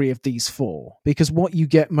any 3 of these 4, because what you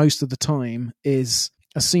get most of the time is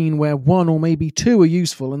a scene where 1 or maybe 2 are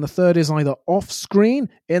useful, and the third is either off screen,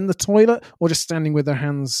 in the toilet, or just standing with their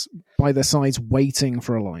hands by their sides waiting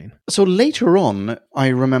for a line. So later on, I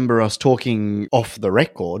remember us talking off the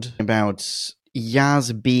record about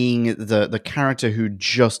Yaz being the character who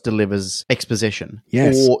just delivers exposition.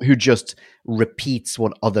 Yes. Or who just repeats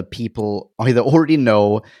what other people either already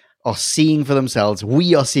know, are seeing for themselves,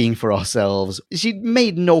 we are seeing for ourselves. She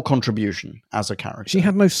made no contribution as a character. She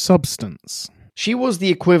had no substance. She was the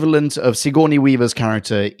equivalent of Sigourney Weaver's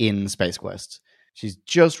character in Space Quest. She's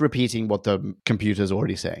just repeating what the computer's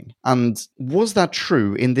already saying. And was that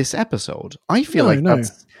true in this episode? I feel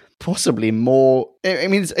that's possibly more... I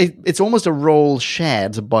mean, it's almost a role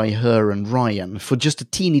shared by her and Ryan for just a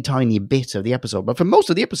teeny tiny bit of the episode. But for most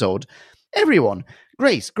of the episode, everyone,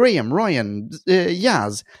 Grace, Graham, Ryan,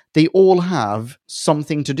 Yaz, they all have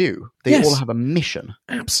something to do. They all have a mission.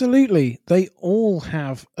 Absolutely. They all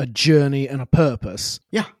have a journey and a purpose.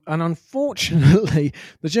 Yeah. And unfortunately,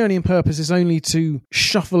 the journey and purpose is only to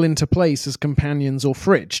shuffle into place as companions or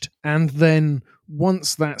fridged. And then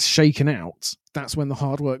once that's shaken out, that's when the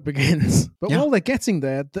hard work begins. But while they're getting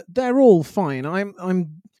there, they're all fine.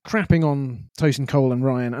 I'm crapping on Tosin Cole and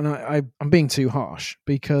Ryan, and I'm being too harsh,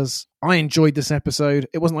 because I enjoyed this episode.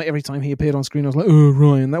 It wasn't like every time he appeared on screen I was like, oh,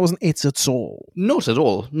 Ryan. That wasn't it at all. Not at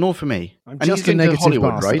all. Nor for me. I'm and just he's a negative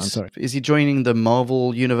Hollywood, bastard. right? I'm sorry. Is he joining the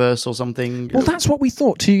Marvel universe or something? Well, that's what we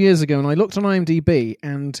thought 2 years ago, and I looked on IMDb,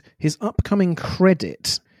 and his upcoming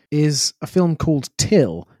credit is a film called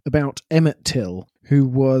Till, about Emmett Till, who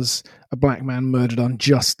was a black man murdered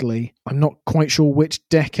unjustly. I'm not quite sure which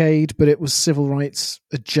decade, but it was civil rights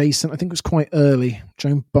adjacent. I think it was quite early.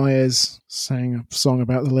 Joan Baez sang a song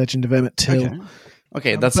about the legend of Emmett Till.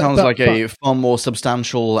 Okay, that sounds like a far more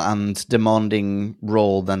substantial and demanding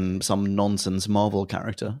role than some nonsense Marvel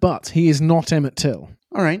character. But he is not Emmett Till.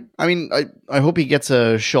 All right. I mean, I hope he gets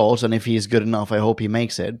a shot, and if he's good enough, I hope he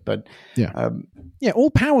makes it. But yeah,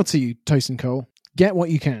 all power to you, Tosin Cole. Get what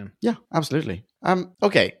you can. Yeah, absolutely.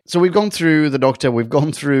 Okay, so we've gone through the Doctor, we've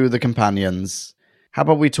gone through the companions. How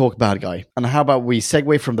about we talk bad guy? And how about we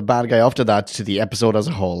segue from the bad guy after that to the episode as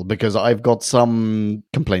a whole? Because I've got some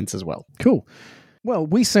complaints as well. Cool. Well,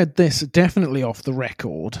 we said this definitely off the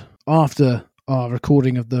record after our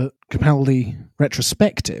recording of the Capaldi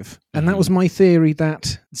retrospective. And that was my theory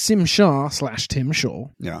that Sim Shah / Tim Shaw,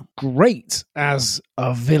 great as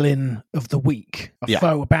a villain of the week, a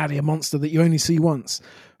foe, a baddie, a monster that you only see once.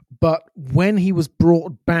 But when he was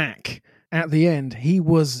brought back at the end, he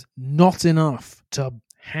was not enough to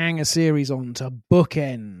hang a series on, to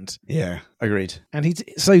bookend. Yeah, agreed. And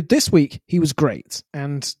so this week, he was great.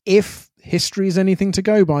 And if history is anything to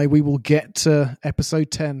go by, we will get to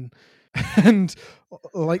episode 10. And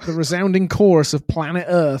like the resounding chorus of Planet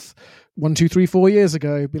Earth 1, 2, 3, 4 years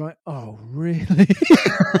ago, be like, oh, really?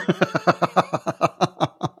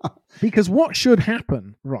 Because what should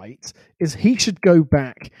happen, right, is he should go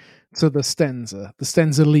back to the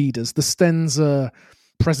Stenza leaders, the Stenza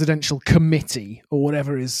presidential committee, or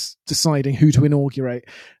whatever is deciding who to inaugurate.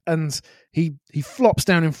 And he flops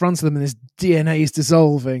down in front of them and his DNA is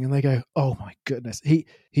dissolving, and they go, "Oh my goodness, he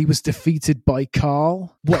was defeated by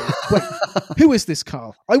Carl." Wait, who is this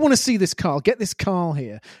Carl? I want to see this Carl. Get this Carl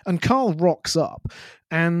here. And Carl rocks up,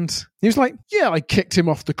 and he was like, "Yeah, I kicked him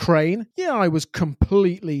off the crane. Yeah, I was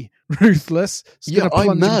completely ruthless. Yeah, Gonna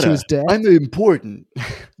plunge him to his death. I'm important."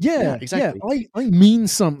 Yeah, exactly. Yeah, I mean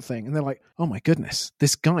something." And they're like, "Oh my goodness,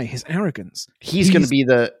 this guy, his arrogance. He's going to be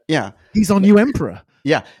He's our new emperor."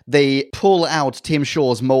 Yeah, they pull out Tim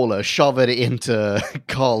Shaw's molar, shove it into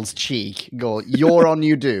Carl's cheek, go, "You're on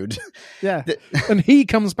you, dude." Yeah. And he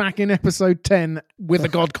comes back in episode 10 with a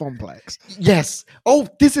god complex. Yes. Oh,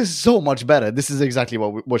 this is so much better. This is exactly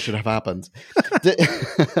what should have happened.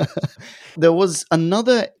 There was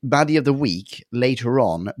another baddie of the week later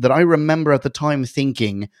on that I remember at the time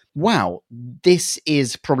thinking, wow, this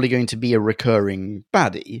is probably going to be a recurring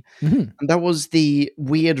baddie. Mm-hmm. And that was the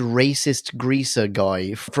weird racist greaser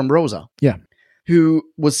guy from Rosa. Yeah. Who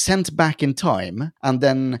was sent back in time and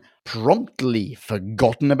then promptly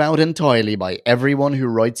forgotten about entirely by everyone who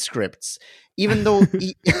writes scripts. Even though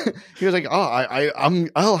he was like,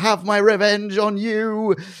 I'll have my revenge on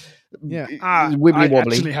you. Yeah, wibbly I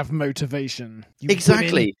wobbly. actually have motivation. You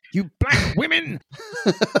Exactly. women, you black women.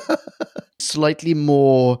 Slightly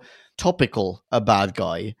more topical a bad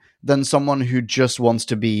guy than someone who just wants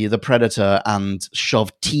to be the predator and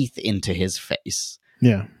shove teeth into his face.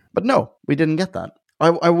 Yeah. But no, we didn't get that.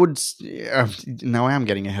 I would... now I am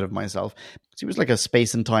getting ahead of myself. He was like a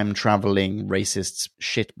space and time traveling racist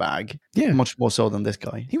shitbag. Yeah. Much more so than this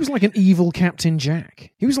guy. He was like an evil Captain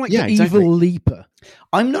Jack. He was like the exactly. evil leaper.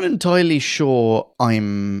 I'm not entirely sure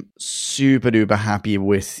I'm super duper happy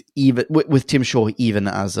with Tim Shaw even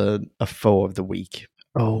as a foe of the week.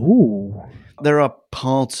 Oh. There are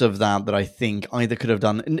parts of that I think either could have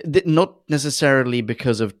done, not necessarily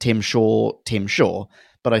because of Tim Shaw,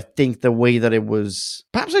 but I think the way that it was,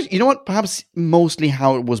 perhaps mostly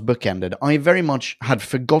how it was bookended. I very much had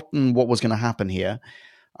forgotten what was going to happen here,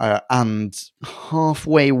 and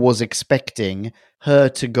halfway was expecting her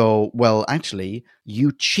to go, well, actually,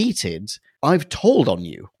 you cheated. I've told on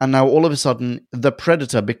you. And now all of a sudden, the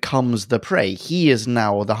predator becomes the prey. He is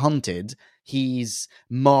now the hunted. He's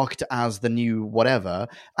marked as the new whatever,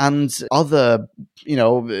 and other,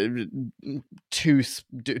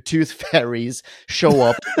 tooth fairies show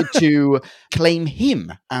up to claim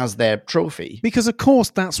him as their trophy. Because, of course,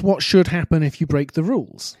 that's what should happen if you break the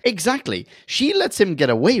rules. Exactly. She lets him get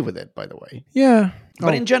away with it, by the way. Yeah.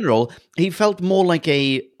 But in general, he felt more like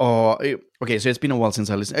a... okay, so it's been a while since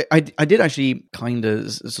I listened. I did actually kind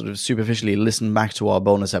of sort of superficially listen back to our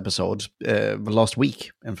bonus episode last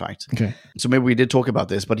week, in fact. Okay. So maybe we did talk about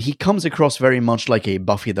this, but he comes across very much like a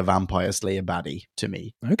Buffy the Vampire Slayer baddie to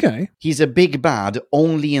me. Okay. He's a big bad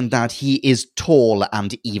only in that he is tall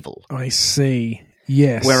and evil. I see.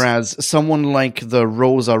 Yes. Whereas someone like the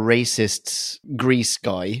Rosa racist Grease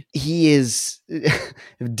guy, he is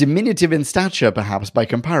diminutive in stature perhaps by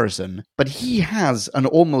comparison, but he has an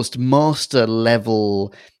almost master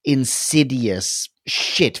level insidious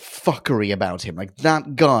shit fuckery about him. Like,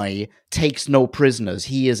 that guy takes no prisoners.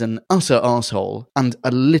 He is an utter asshole and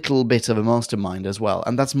a little bit of a mastermind as well,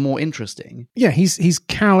 and that's more interesting. Yeah, he's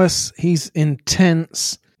callous, he's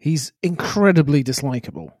intense, he's incredibly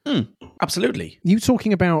dislikable. Absolutely. You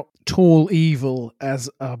talking about tall evil as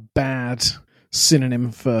a bad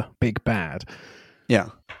synonym for big bad. Yeah.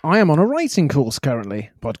 I am on a writing course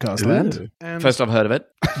currently, Podcast Land. And First I've heard of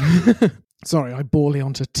it. sorry, I bore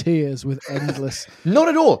Leon to tears with endless... Not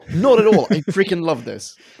at all. Not at all. I freaking love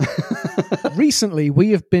this. Recently,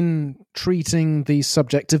 we have been treating the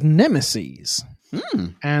subject of nemesis.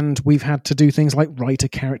 And we've had to do things like write a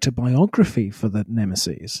character biography for the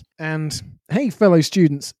nemesis. And hey, fellow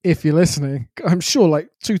students, if you're listening, I'm sure like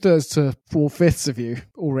 2/3 to 4/5 of you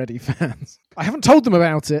already fans. I haven't told them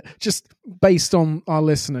about it, just based on our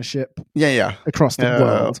listenership Yeah. across the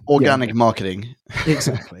world. Organic marketing.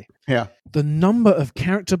 Exactly. Yeah. The number of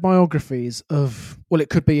character biographies of, well, it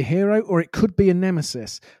could be a hero or it could be a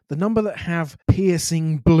nemesis. The number that have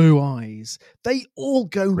piercing blue eyes, they all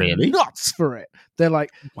go nuts for it. They're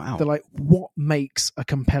like, wow. They're like, what makes a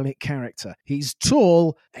compelling character? He's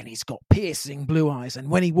tall and he's got piercing blue eyes. And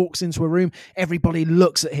when he walks into a room, everybody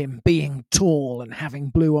looks at him being tall and having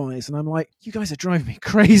blue eyes. And I'm like, you guys are driving me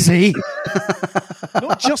crazy.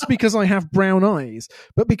 Not just because I have brown eyes,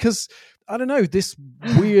 but because... I don't know, this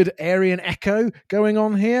weird Aryan echo going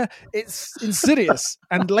on here. It's insidious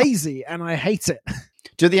and lazy, and I hate it.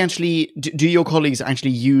 Do your colleagues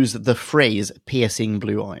actually use the phrase piercing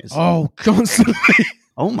blue eyes? Oh, constantly.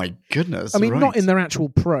 Oh my goodness. I mean, right. not in their actual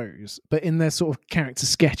prose, but in their sort of character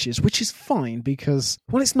sketches, which is fine because,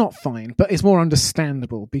 well, it's not fine, but it's more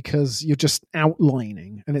understandable because you're just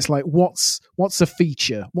outlining, and it's like, what's a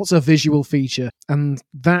feature? What's a visual feature? And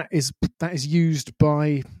that is used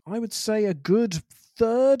by, I would say, a good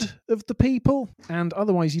third of the people, and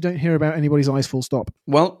otherwise you don't hear about anybody's eyes full stop.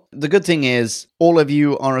 Well, the good thing is all of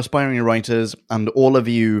you are aspiring writers and all of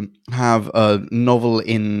you have a novel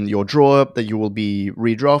in your drawer that you will be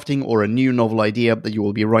redrafting or a new novel idea that you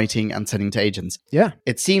will be writing and sending to agents. Yeah.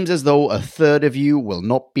 It seems as though a third of you will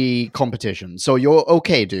not be competition. So you're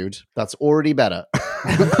okay, dude. That's already better.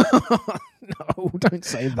 No, don't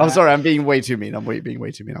say that. I'm sorry, I'm being way too mean. I'm being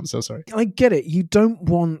way too mean. I'm so sorry. I get it. You don't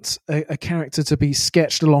want a character to be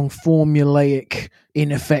sketched along formulaic,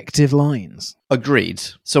 ineffective lines. Agreed.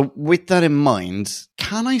 So with that in mind,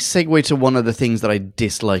 can I segue to one of the things that I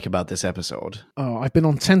dislike about this episode? Oh, I've been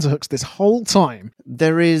on tenterhooks this whole time.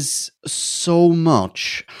 There is so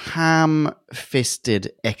much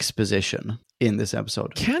ham-fisted exposition in this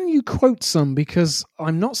episode. Can you quote some? Because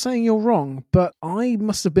I'm not saying you're wrong, but I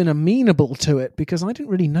must have been amenable to it because I didn't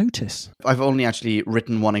really notice. I've only actually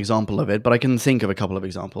written one example of it, but I can think of a couple of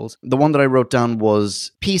examples. The one that I wrote down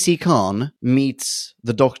was PC Khan meets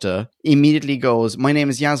the doctor, immediately goes, "My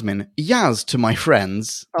name is Yasmin. Yaz to my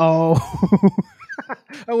friends." Oh...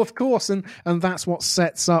 Oh, of course, and that's what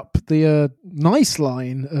sets up the nice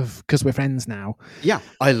line of "because we're friends now." Yeah,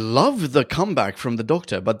 I love the comeback from the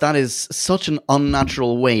Doctor, but that is such an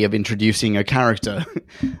unnatural way of introducing a character.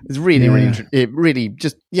 It's really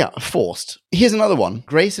just forced. Here's another one.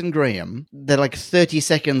 Grace and Graham, they're like 30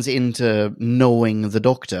 seconds into knowing the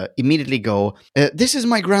Doctor, immediately go, "This is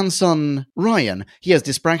my grandson, Ryan. He has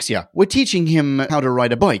dyspraxia. We're teaching him how to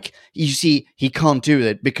ride a bike. You see, he can't do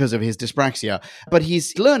it because of his dyspraxia, but he's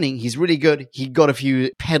learning. He's really good. He got a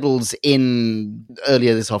few pedals in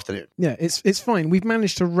earlier this afternoon." Yeah, it's fine. We've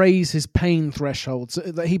managed to raise his pain threshold so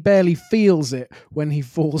that he barely feels it when he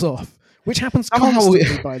falls off. Which happens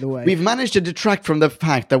constantly, by the way. We've managed to detract from the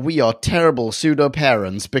fact that we are terrible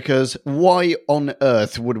pseudo-parents, because why on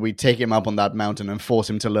earth would we take him up on that mountain and force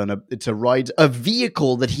him to learn to ride a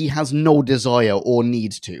vehicle that he has no desire or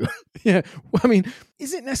need to? Yeah, I mean,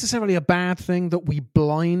 is it necessarily a bad thing that we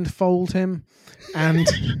blindfold him? And...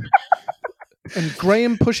 And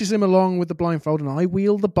Graham pushes him along with the blindfold, and I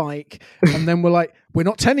wheel the bike, and then we're like, "We're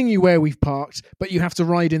not telling you where we've parked, but you have to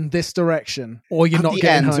ride in this direction, or you're not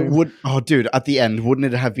getting home." At the end, wouldn't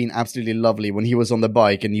it have been absolutely lovely when he was on the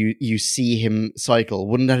bike and you see him cycle?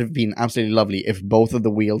 Wouldn't that have been absolutely lovely if both of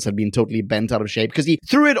the wheels had been totally bent out of shape? Because he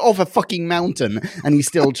threw it off a fucking mountain, and he's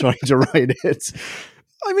still trying to ride it.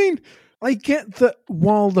 I mean... I get that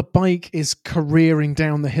while the bike is careering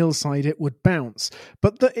down the hillside, it would bounce,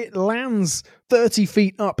 but that it lands 30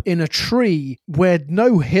 feet up in a tree where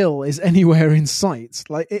no hill is anywhere in sight.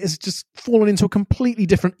 Like, it has just fallen into a completely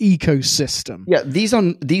different ecosystem. Yeah,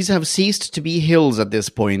 these have ceased to be hills at this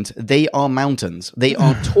point. They are mountains. They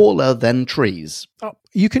are taller than trees. Oh,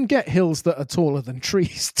 you can get hills that are taller than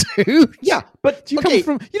trees too. Yeah, but you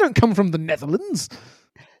don't come from the Netherlands.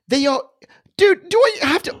 They are... Dude, do I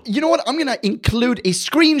have to... You know what? I'm going to include a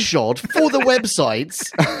screenshot for the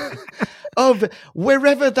websites of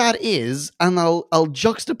wherever that is, and I'll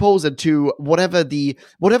juxtapose it to whatever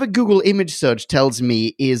Google image search tells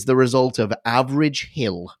me is the result of average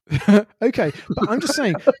hill. Okay, but I'm just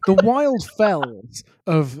saying, the wild fells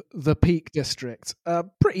of the Peak District are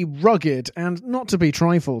pretty rugged and not to be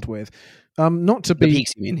trifled with. Not to be the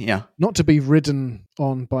peaks, you mean? Yeah. Not to be ridden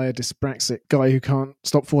on by a dyspraxic guy who can't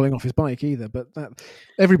stop falling off his bike either. But that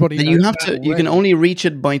everybody. Then you can only reach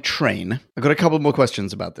it by train. I've got a couple more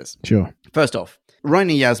questions about this. Sure. First off, Ryan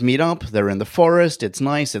and Yaz meet up. They're in the forest. It's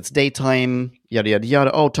nice. It's daytime. Yada, yada,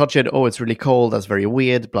 yada. Oh, touch it. Oh, it's really cold. That's very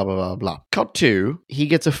weird. Blah, blah, blah, blah. Cut to, he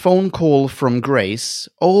gets a phone call from Grace.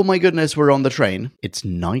 Oh my goodness, we're on the train. It's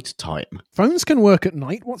night time. Phones can work at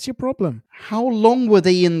night. What's your problem? How long were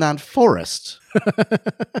they in that forest?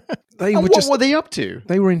 What were they up to?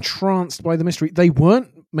 They were entranced by the mystery. They weren't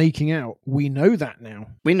making out. We know that now.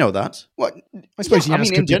 We know that. What? I suppose. Yeah,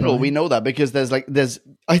 in general, we know that because there's.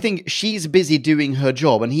 I think she's busy doing her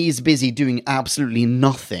job and he's busy doing absolutely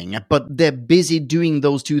nothing. But they're busy doing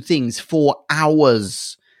those two things for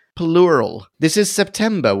hours. Plural. This is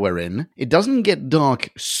September we're in. It doesn't get dark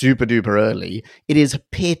super duper early. It is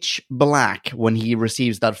pitch black when he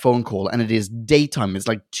receives that phone call, and it is daytime. It's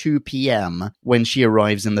like 2 p.m. when she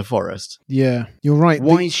arrives in the forest. Yeah, you're right.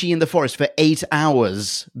 Why is she in the forest for 8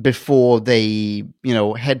 hours before they,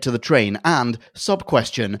 head to the train? And,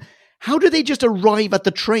 sub-question, How do they just arrive at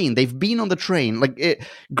the train? They've been on the train. Like,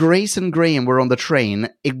 Grace and Graham were on the train.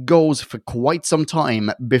 It goes for quite some time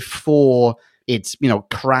before it's,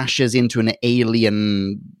 crashes into an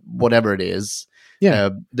alien, whatever it is. Yeah.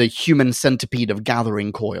 The human centipede of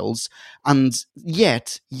gathering coils. And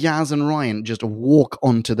yet, Yaz and Ryan just walk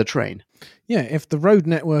onto the train. Yeah, if the road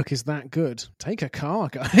network is that good, take a car,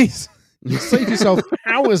 guys. You save yourself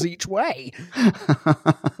hours each way.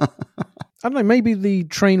 I don't know, maybe the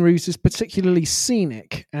train route is particularly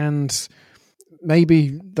scenic and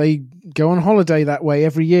maybe they go on holiday that way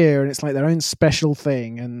every year and it's like their own special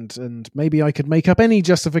thing and maybe I could make up any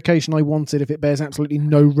justification I wanted if it bears absolutely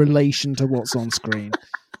no relation to what's on screen.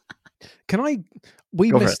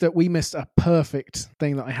 We missed a perfect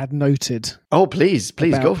thing that I had noted. Oh, please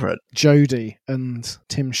go for it. Jodie and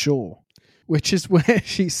Tim Shaw, which is where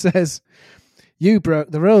she says, "You broke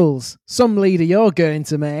the rules. Some leader you're going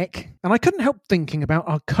to make." And I couldn't help thinking about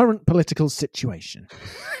our current political situation.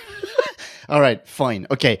 All right, fine.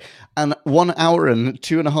 Okay. And 1 hour and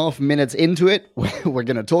 2.5 minutes into it, we're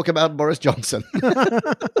going to talk about Boris Johnson.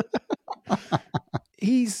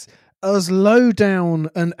 He's as low down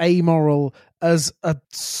and amoral as a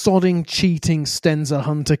sodding, cheating Stenza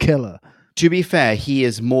hunter killer. To be fair, he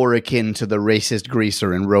is more akin to the racist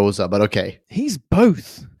greaser in Rosa, but okay. He's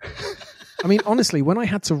both. I mean, honestly, when I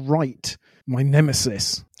had to write my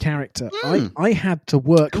nemesis character, I had to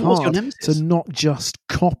work hard to not just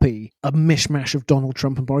copy a mishmash of Donald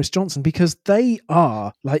Trump and Boris Johnson, because they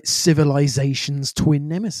are like civilization's twin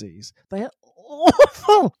nemeses. They are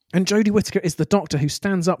awful. And Jodie Whittaker is the Doctor who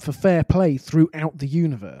stands up for fair play throughout the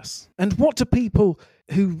universe. And what do people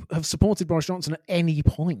who have supported Boris Johnson at any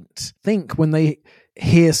point think when they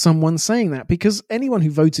hear someone saying that? Because anyone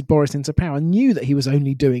who voted Boris into power knew that he was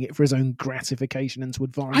only doing it for his own gratification and to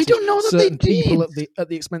advance I don't know that certain they did. people at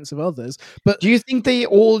the expense of others. But do you think they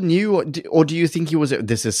all knew, or do you think he was?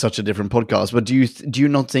 This is such a different podcast, but do you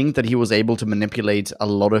not think that he was able to manipulate a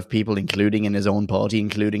lot of people, including in his own party,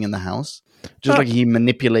 including in the House, just like he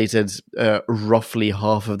manipulated roughly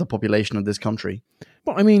half of the population of this country?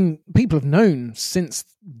 Well, I mean, people have known since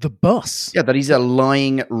the bus. Yeah, that he's a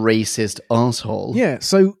lying, racist asshole. Yeah,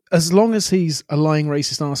 so as long as he's a lying,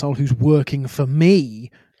 racist asshole who's working for me,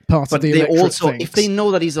 part of the electorate thinks. If they know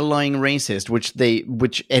that he's a lying racist,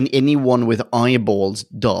 which anyone with eyeballs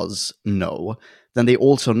does know, then they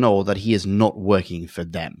also know that he is not working for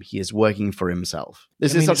them. He is working for himself.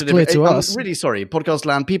 This is such a clear to us. I'm really sorry, podcast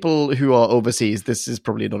land, people who are overseas, this is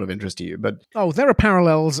probably not of interest to you, but there are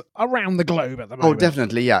parallels around the globe at the moment. Oh,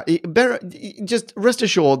 definitely, yeah. Just rest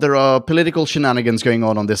assured, there are political shenanigans going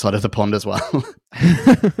on this side of the pond as well.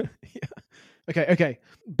 Yeah. Okay.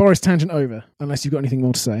 Boris, tangent over, unless you've got anything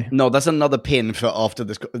more to say. No, that's another pin for after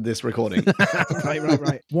this recording.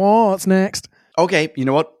 Right. What's next? Okay, you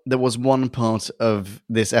know what? There was one part of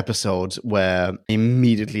this episode where I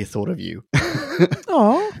immediately thought of you.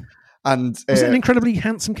 Oh. And was it an incredibly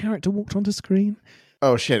handsome character walked onto screen?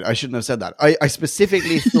 Oh shit, I shouldn't have said that. I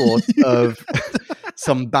specifically thought of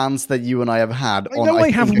some bands that you and I have had. I know I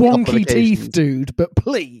have wonky teeth, dude, but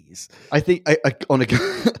please. I think on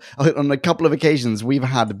a couple of occasions we've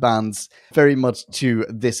had bands very much to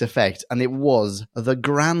this effect, and it was the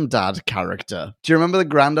Grandad character. Do you remember the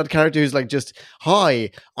Grandad character who's like just, "Hi,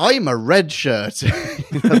 I'm a red shirt."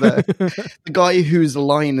 the guy whose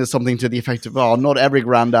line is something to the effect of, "Oh, not every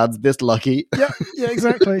Grandad's this lucky." Yeah,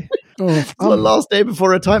 exactly. The last day before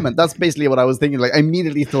retirement. That's basically what I was thinking. Like, I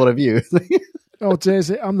immediately thought of you. Oh,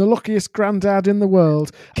 Daisy, I'm the luckiest granddad in the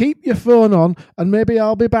world. Keep your phone on, and maybe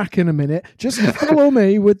I'll be back in a minute. Just follow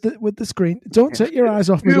me with the screen. Don't take your eyes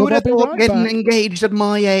off me. Who would have thought getting back. engaged at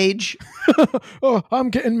my age? Oh, I'm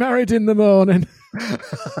getting married in the morning.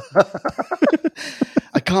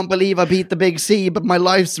 I can't believe I beat the big C, but my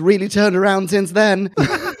life's really turned around since then.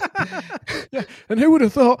 Yeah, and who would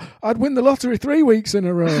have thought I'd win the lottery 3 weeks in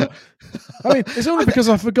a row? I mean, it's only because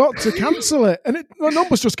I forgot to cancel it, and my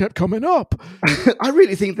numbers just kept coming up. I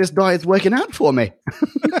really think this diet's working out for me.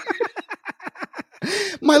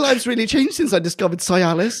 My life's really changed since I discovered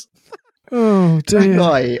Cialis. Oh, dear. That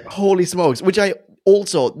guy, holy smokes. Which I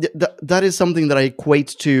also, that is something that I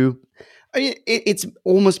equate to. I mean, it's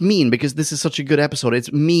almost mean because this is such a good episode.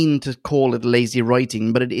 It's mean to call it lazy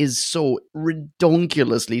writing, but it is so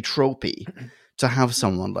redonkulously tropey to have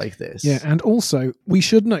someone like this. Yeah, and also, we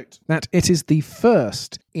should note that it is the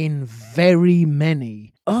first in very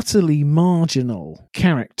many utterly marginal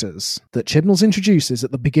characters that Chibnall's introduces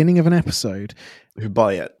at the beginning of an episode. Who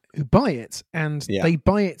buy it. And they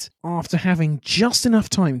buy it after having just enough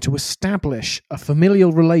time to establish a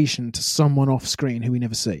familial relation to someone off screen who we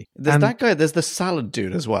never see. There's that guy, there's the salad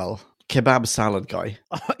dude as well. kebab salad guy,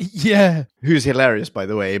 Yeah. who's hilarious, by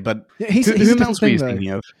the way. But Yeah, he's who a different else were you thing, though.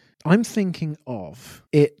 thinking of? I'm thinking of,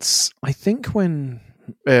 I think when...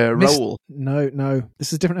 Raoul. No. This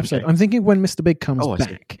is a different episode. Okay. I'm thinking when Mr. Big comes Oh, I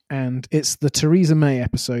see. back, and it's the Theresa May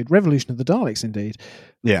episode, Revolution of the Daleks, indeed.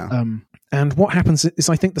 Yeah. And what happens is,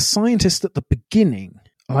 I think the scientist at the beginning,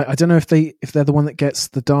 I don't know if they're the one that gets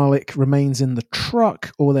the Dalek remains in the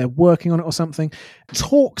truck, or they're working on it or something,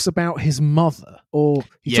 talks about his mother, or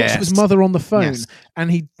he talks to his Yes. mother on the phone, Yes. and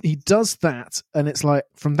he does that, and it's like,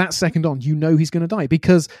 from that second on, you know he's going to die,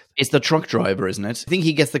 because It's the truck driver, isn't it? I think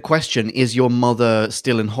he gets the question, is your mother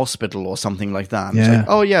still in hospital or something like that? And it's Yeah. like,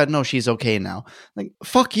 oh, yeah, no, she's okay now. Like,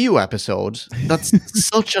 fuck you, episode. That's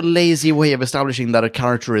such a lazy way of establishing that a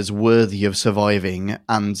character is worthy of surviving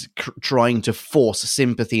and trying to force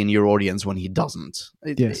sympathy in your audience when he doesn't.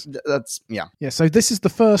 Yes. Yeah. Yeah, so this is the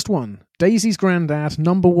first one. Daisy's granddad,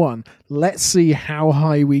 number 1. Let's see how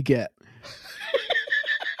high we get.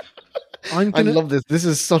 I love this. This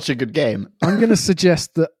is such a good game. I'm gonna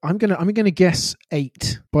suggest that I'm gonna guess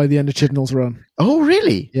 8 by the end of Chibnall's run. Oh,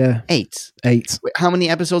 really? Yeah, 8. 8. Wait, how many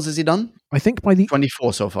episodes has he done? I think by the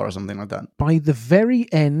 24 so far or something like that. very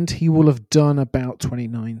end he will have done about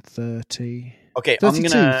 29, 30, Okay, 32,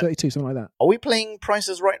 I'm gonna. 32, something like that. Are we playing Price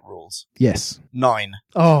is Right rules? Yes. 9.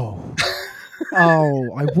 Oh.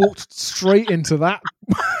 Oh, I walked straight into that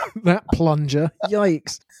that plunger.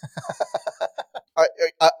 Yikes.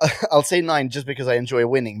 I'll say 9 just because I enjoy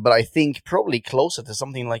winning, but I think probably closer to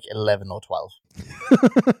something like 11 or 12.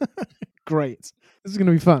 Great. This is going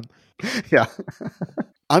to be fun. Yeah.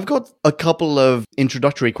 I've got a couple of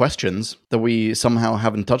introductory questions that we somehow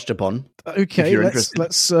haven't touched upon. Okay, you're let's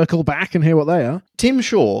interested. circle back and hear what they are. Tim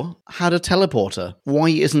Shaw had a teleporter. Why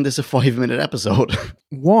isn't this a 5-minute episode?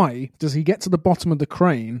 Why does he get to the bottom of the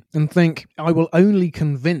crane and think, I will only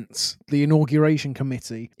convince the inauguration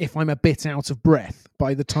committee if I'm a bit out of breath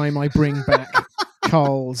by the time I bring back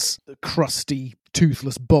Carl's crusty,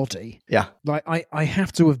 toothless body? Yeah. Like, I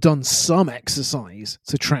have to have done some exercise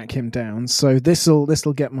to track him down, so this'll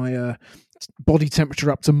get my body temperature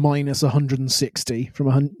up to minus 160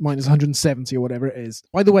 from minus 170 or whatever it is.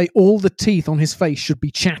 By the way, all the teeth on his face should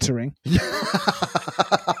be chattering.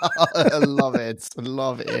 I love it.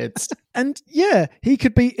 Love it. And yeah, he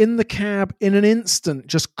could be in the cab in an instant,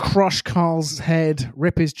 just crush Carl's head,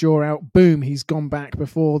 rip his jaw out, boom, he's gone back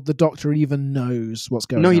before the doctor even knows what's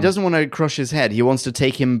going on. No, he doesn't want to crush his head. He wants to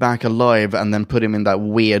take him back alive and then put him in that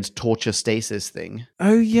weird torture stasis thing.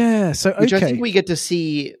 Oh yeah, so okay. Which I think we get to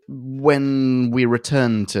see when we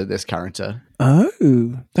return to this character. Oh,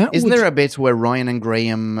 Isn't there a bit where Ryan and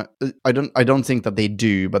Graham, I don't think that they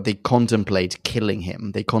do, but they contemplate killing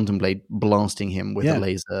him. They contemplate blasting him with a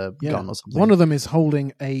laser gun or something. One of them is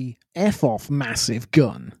holding a F-off massive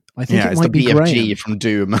gun. I think it it's might the be BFG Graham. from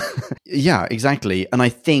Doom. Yeah, exactly. And I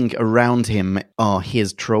think around him are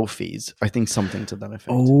his trophies. I think something to that effect.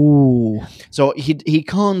 Oh, So he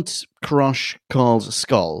can't crush Carl's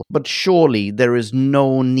skull, but surely there is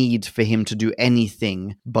no need for him to do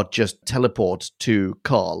anything but just teleport to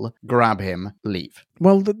Carl, grab him, leave.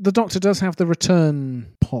 well, the Doctor does have the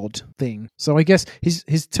return pod thing, so I guess his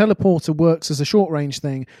teleporter works as a short range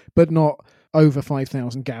thing, but not over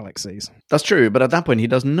 5,000 galaxies. That's true, but at that point he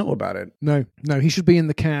doesn't know about it. No, he should be in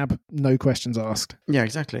the cab, no questions asked. Yeah,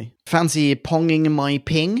 exactly. Fancy ponging my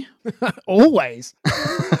ping? Always.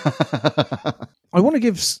 I want to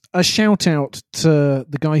give a shout out to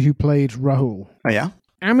the guy who played Rahul, Oh, yeah?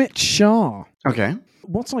 Amit Shah. Okay.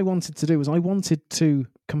 What I wanted to do was I wanted to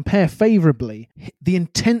compare favourably the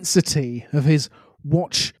intensity of his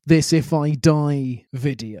Watch This If I Die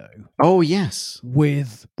video Oh, yes.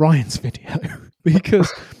 with Ryan's video.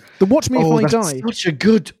 Because the Watch Me If I that's Die... such a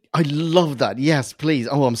good... I love that. Yes, please.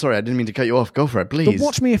 Oh, I'm sorry. I didn't mean to cut you off. Go for it, please. The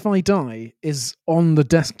Watch Me If I Die is on the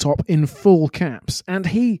desktop in full caps, and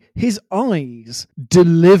his eyes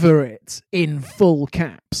deliver it in full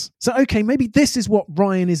caps. So, okay, maybe this is what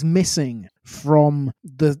Ryan is missing from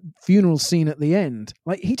the funeral scene at the end.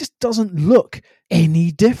 Like, he just doesn't look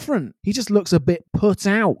any different. He just looks a bit put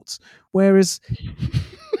out, whereas...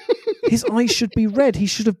 his eyes should be red. He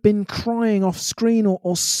should have been crying off screen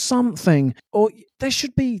or something. Or there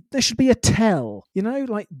should be a tell. You know,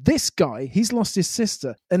 like this guy, he's lost his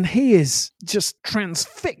sister, and he is just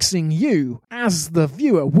transfixing you as the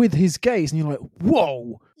viewer with his gaze, and you're like,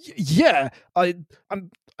 whoa, yeah, I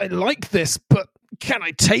like this, but can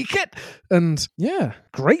I take it? And yeah,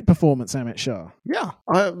 great performance, Amit Shah. Yeah.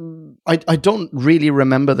 I don't really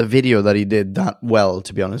remember the video that he did that well,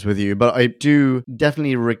 to be honest with you, but I do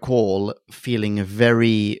definitely recall feeling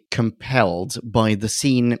very compelled by the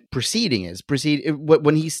scene preceding it.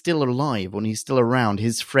 When he's still alive, when he's still around,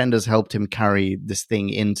 his friend has helped him carry this thing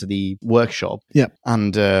into the workshop. Yeah.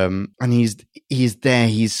 And he's there.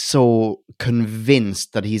 He's so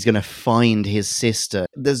convinced that he's going to find his sister.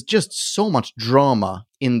 There's just so much drama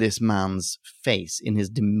in this man's face, in his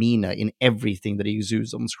demeanor, in everything that he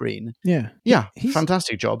exudes on screen. Yeah. Yeah, He's-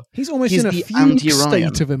 fantastic job. He's almost He's in a the fugue anti-Ryan.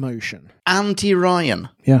 state of emotion. Anti-Ryan.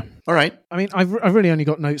 Yeah. All right. I mean, I've really only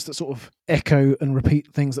got notes that sort of echo and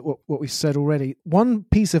repeat things that what we've said already. One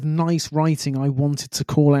piece of nice writing I wanted to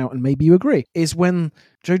call out, and maybe you agree, is when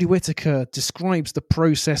Jodie Whittaker describes the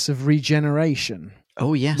process of regeneration.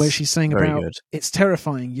 Oh, yes. Where she's saying Very about good. it's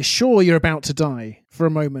terrifying. You're sure you're about to die for a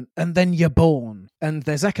moment, and then you're born. And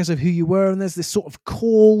there's echoes of who you were, and there's this sort of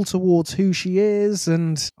call towards who she is.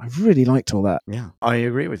 And I really liked all that. Yeah, I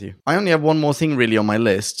agree with you. I only have one more thing really on my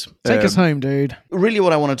list. Take us home, dude. Really,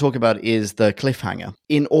 what I want to talk about is the cliffhanger.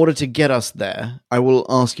 In order to get us there, I will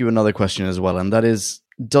ask you another question as well, and that is,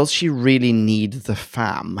 does she really need the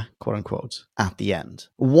fam, quote unquote, at the end?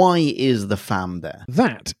 Why is the fam there?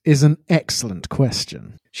 That is an excellent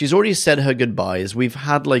question. She's already said her goodbyes. We've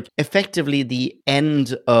had, effectively the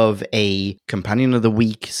end of a Companion of the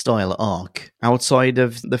Week style arc outside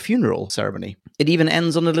of the funeral ceremony. It even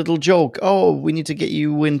ends on a little joke. Oh, we need to get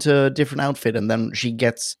you into a different outfit. And then she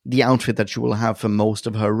gets the outfit that she will have for most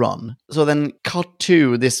of her run. So then cut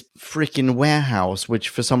to this freaking warehouse, which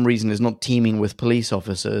for some reason is not teeming with police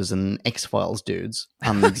officers and X-Files dudes.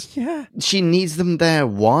 And Yeah. she needs them there.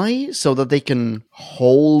 Why? So that they can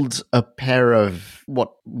hold a pair of,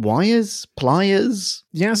 wires? Pliers?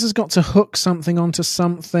 Yaz has got to hook something onto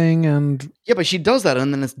something, and Yeah, but she does that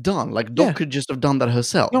and then it's done. Doc Yeah. could just have done that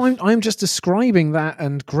herself. no, I'm just describing that,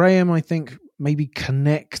 and Graham, I think, maybe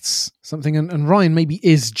connects something, and Ryan maybe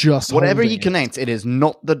is just Whatever he holding it. connects, it is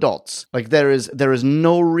not the dots. There is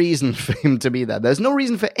no reason for him to be there. There's no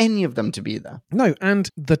reason for any of them to be there. No, and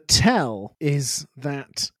the tell is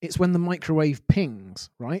that it's when the microwave pings,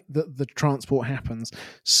 right, that the transport happens.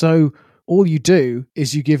 So all you do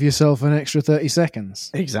is you give yourself an extra 30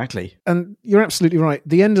 seconds. Exactly. And you're absolutely right.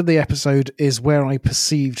 The end of the episode is where I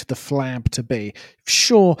perceived the flab to be.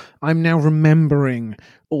 Sure, I'm now remembering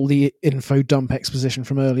all the info dump exposition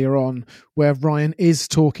from earlier on, where Ryan is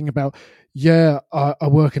talking about, yeah, I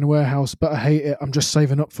work in a warehouse, but I hate it. I'm just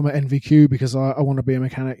saving up for my NVQ because I want to be a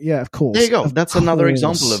mechanic. Yeah, of course. There you go. Of That's another course.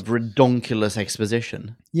 example of redonkulous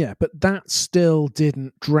exposition. Yeah, but that still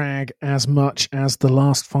didn't drag as much as the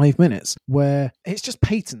last 5 minutes, where it's just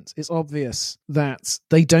patent. It's obvious that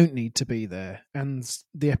they don't need to be there. And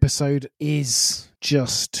the episode is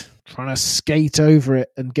just trying to skate over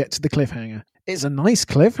it and get to the cliffhanger. It's a nice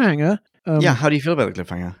cliffhanger. Yeah, how do you feel about the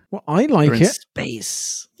cliffhanger? Well, I like We're in it.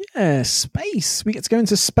 space. Yeah, space. We get to go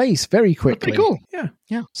into space very quickly. Pretty cool. Yeah.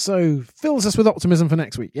 Yeah. So fills us with optimism for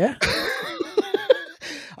next week, yeah?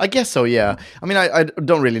 I guess so, yeah. I mean, I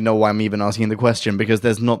don't really know why I'm even asking the question, because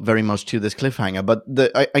there's not very much to this cliffhanger. But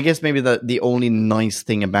I guess maybe the only nice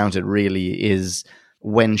thing about it really is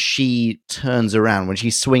when she turns around, when she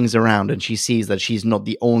swings around and she sees that she's not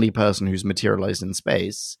the only person who's materialized in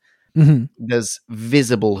space. Mm-hmm. There's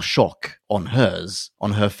visible shock on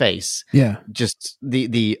her face. Yeah. Just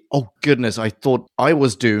the oh goodness, I thought I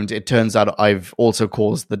was doomed. It turns out I've also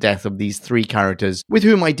caused the death of these 3 characters with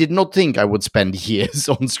whom I did not think I would spend years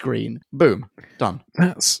on screen. Boom. Done.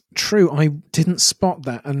 That's true. I didn't spot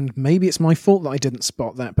that, and maybe it's my fault that I didn't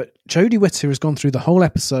spot that, but Jodie Whittaker has gone through the whole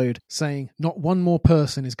episode saying not one more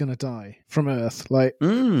person is going to die from Earth.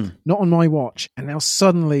 Not on my watch. And now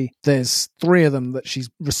suddenly there's 3 of them that she's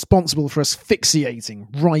responsible for asphyxiating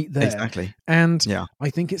right there. Exactly. And Yeah. I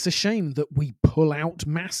think it's a shame that we pull out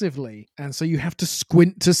massively, and so you have to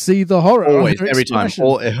squint to see the horror. of Always, her every time.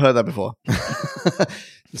 expression. I heard that before.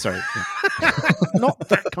 Sorry. Not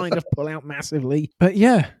that kind of pull out massively. But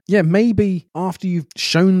yeah, maybe after you've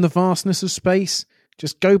shown the vastness of space,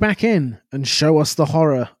 just go back in and show us the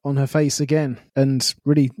horror on her face again, and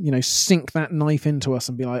really, sink that knife into us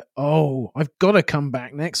and be like, oh, I've got to come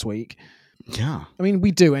back next week. Yeah. I mean, we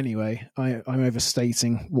do anyway. I'm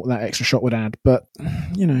overstating what that extra shot would add, but,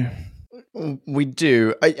 We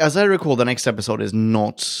do. As I recall, the next episode is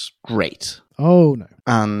not great. oh no.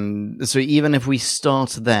 And so even if we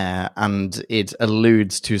start there and it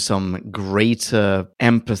alludes to some greater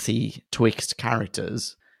empathy twixt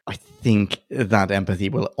characters, I think that empathy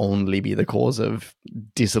will only be the cause of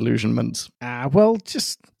disillusionment. Well,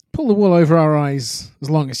 just Pull the wool over our eyes as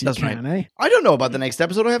long as you That's can, right. eh? I don't know about the next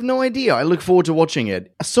episode. I have no idea. I look forward to watching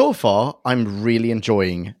it. So far, I'm really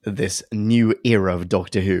enjoying this new era of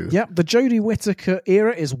Doctor Who. Yep, the Jodie Whittaker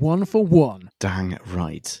era is 1 for 1. Dang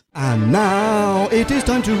right. And now it is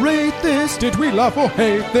time to rate this. Did we laugh or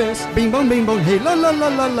hate this? Bing bong, hey, la la la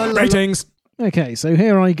la la. Ratings. Okay, so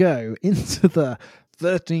here I go into the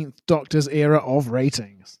 13th Doctor's era of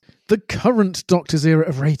ratings. The current Doctor's era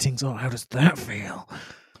of ratings. Oh, how does that feel?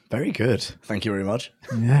 Very good. Thank you very much.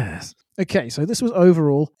 Yes. Okay, so this was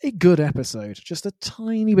overall a good episode. Just a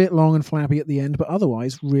tiny bit long and flabby at the end, but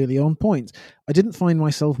otherwise really on point. I didn't find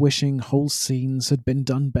myself wishing whole scenes had been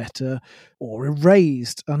done better or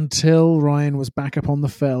erased until Ryan was back up on the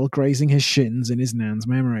fell grazing his shins in his nan's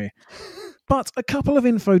memory. But a couple of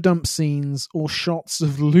info dump scenes or shots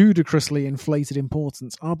of ludicrously inflated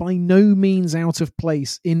importance are by no means out of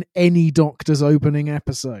place in any Doctor's opening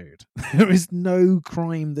episode. There is no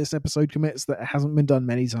crime this episode commits that hasn't been done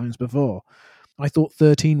many times before. I thought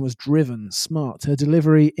 13 was driven, smart, her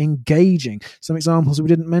delivery engaging. Some examples that we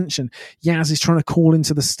didn't mention. Yaz is trying to call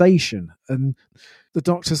into the station and the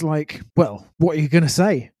Doctor's like, well, what are you going to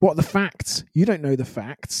say? What are the facts? You don't know the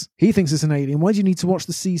facts. He thinks it's an alien. Why do you need to watch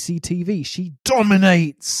the CCTV? She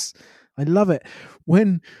dominates. I love it.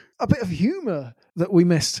 When a bit of humour that we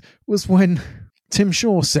missed was when Tim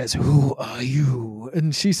Shaw says, who are you?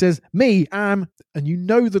 And she says, me, and you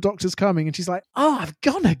know the Doctor's coming. And she's like, oh, I've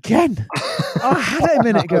gone again. Oh, I had it a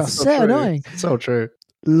minute ago. So annoying. So true.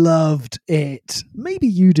 Loved it. Maybe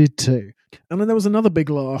you did too. And then there was another big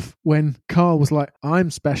laugh when Carl was like, I'm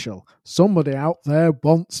special. Somebody out there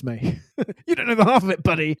wants me. You don't know the half of it,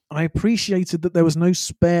 buddy. I appreciated that there was no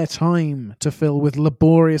spare time to fill with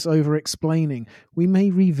laborious over-explaining. We may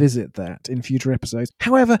revisit that in future episodes.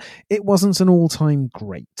 However, it wasn't an all-time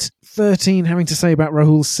great. 13 having to say about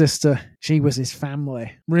Rahul's sister, she was his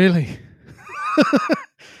family. Really?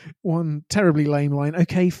 One terribly lame line.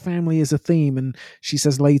 Okay, family is a theme, and she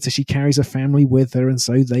says later she carries a family with her, and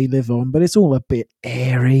so they live on, but it's all a bit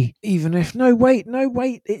airy. Even if, no, wait,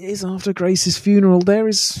 it is after Grace's funeral.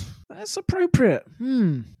 That's appropriate.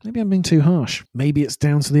 Maybe I'm being too harsh. Maybe it's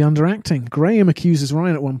down to the underacting. Graham accuses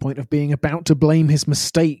Ryan at one point of being about to blame his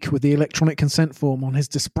mistake with the electronic consent form on his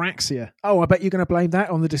dyspraxia. Oh, I bet you're going to blame that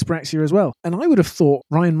on the dyspraxia as well. And I would have thought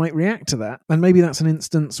Ryan might react to that, and maybe that's an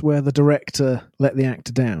instance where the director let the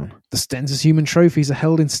actor down. The Stenz's human trophies are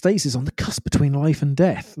held in stasis on the cusp between life and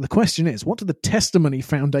death. The question is, what did the Testimony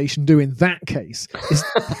Foundation do in that case?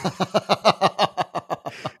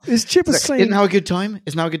 Is Chipper saying... Isn't now a good time?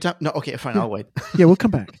 Is now a good time? No, okay, fine, I'll wait. Yeah, we'll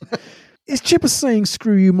come back. Is Chipper saying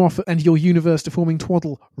screw you Moffat and your universe-deforming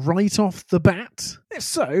twaddle right off the bat? If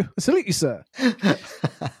so, I salute you, sir.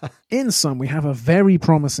 In sum, we have a very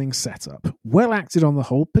promising setup. Well acted on the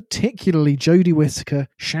whole, particularly Jodie Whittaker,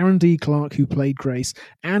 Sharon D. Clarke, who played Grace,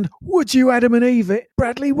 and, would you Adam and Eve it,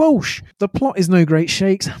 Bradley Walsh. The plot is no great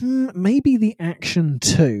shakes, maybe the action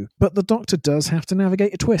too, but the Doctor does have to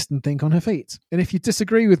navigate a twist and think on her feet. And if you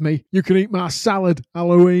disagree with me, you can eat my salad,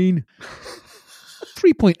 Halloween.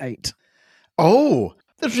 3.8. Oh,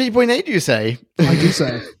 the 3.8 you say? I do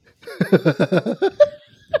say.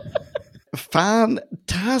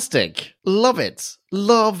 Fantastic. Love it.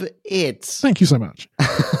 Love it. Thank you so much.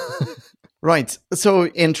 Right. So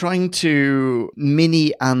in trying to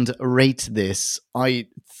mini and rate this, I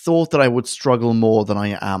thought that I would struggle more than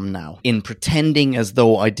I am now in pretending as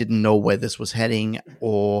though I didn't know where this was heading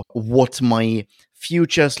or what my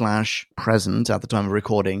future/present at the time of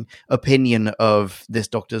recording opinion of this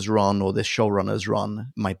Doctor's run or this showrunner's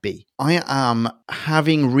run might be. I am,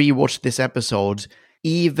 having rewatched this episode,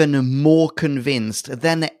 even more convinced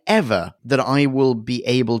than ever that I will be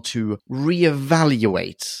able to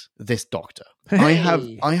reevaluate this Doctor.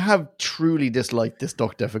 Hey. I have truly disliked this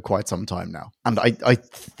Doctor for quite some time now. And I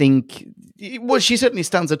think, well, she certainly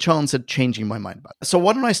stands a chance at changing my mind about it. So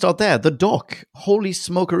why don't I start there? The Doc. Holy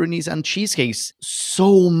smokeroonies and cheesecakes.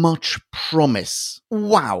 So much promise.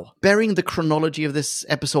 Wow. Bearing the chronology of this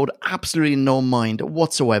episode absolutely no mind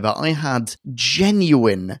whatsoever, I had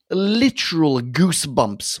genuine, literal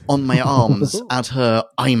goosebumps on my arms at her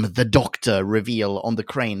I'm the Doctor reveal on the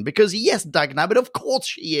crane. Because yes, dagnabbit, of course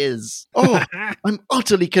she is. Oh, I'm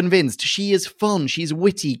utterly convinced she is fun, she's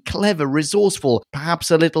witty, clever, resourceful,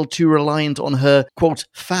 perhaps a little too reliant on her, quote,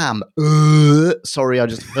 fam. Sorry, I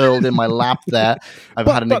just hurled in my lap there. I've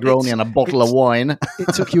had a Negroni and a bottle of wine.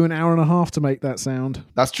 It took you an hour and a half to make that sound.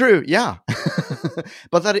 That's true, yeah.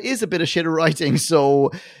 But that is a bit of shit writing,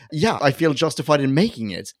 so yeah, I feel justified in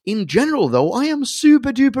making it. In general, though, I am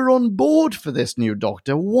super duper on board for this new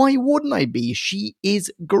Doctor. Why wouldn't I be? She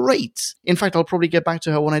is great. In fact, I'll probably get back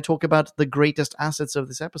to her when I talk about the greatest assets of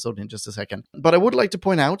this episode in just a second. But I would like to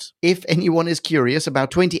point out, if anyone is curious,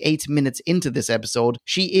 about 28 minutes into this episode,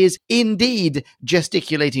 she is indeed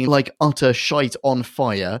gesticulating like utter shite on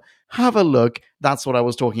fire. Have a look. That's what I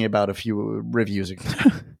was talking about a few reviews ago.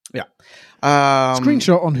 Yeah.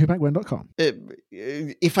 Screenshot on whobackwhen.com.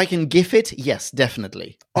 If I can GIF it, yes,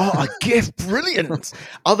 definitely. Oh, a GIF, brilliant.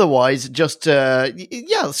 Otherwise, just,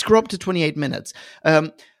 scrub to 28 minutes.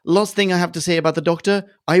 Last thing I have to say about the Doctor,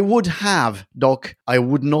 I would have, Doc, I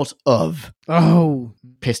would not of. Oh.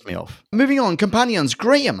 Pissed me off. Moving on, companions,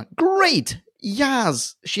 Graham, great.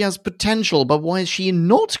 Yaz, she has potential, but why is she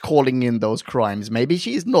not calling in those crimes? Maybe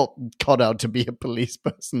she's not cut out to be a police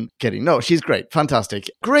person. Kidding. No, she's great.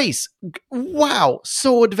 Fantastic. Grace, wow,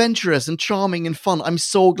 so adventurous and charming and fun. I'm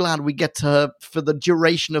so glad we get to her for the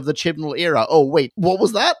duration of the Chibnall era. Oh, wait, what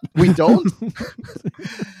was that? We don't?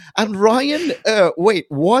 And Ryan, wait,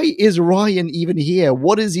 why is Ryan even here?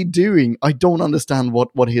 What is he doing? I don't understand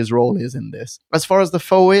what his role is in this. As far as the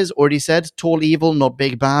foe is, already said, tall evil, not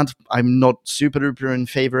big bad. I'm not super duper in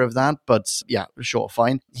favor of that, but yeah, sure,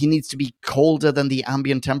 fine. He needs to be colder than the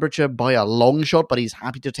ambient temperature by a long shot, but he's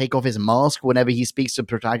happy to take off his mask whenever he speaks to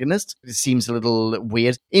protagonist. It seems a little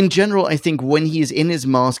weird. In general, I think when he's in his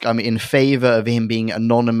mask, I'm in favor of him being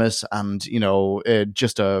anonymous and, he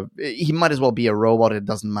might as well be a robot, it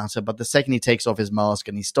doesn't matter. But the second he takes off his mask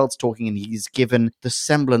and he starts talking and he's given the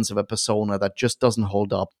semblance of a persona that just doesn't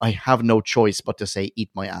hold up, I have no choice but to say, eat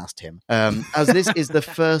my ass, Tim. As this is the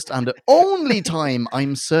first and only time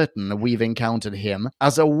I'm certain we've encountered him.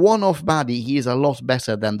 As a one-off baddie, he is a lot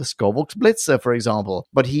better than the Skovok Blitzer, for example.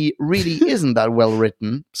 But he really isn't that well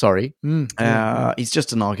written. Sorry. He's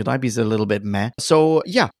just an archetype. He's a little bit meh. So,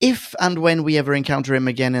 yeah, if and when we ever encounter him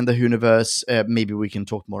again in the Whoniverse, maybe we can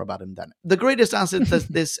talk more about him then. The greatest asset that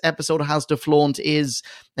this episode has to flaunt is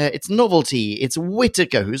its novelty. It's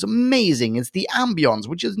Whittaker, who's amazing. It's the ambience,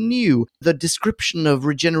 which is new. The description of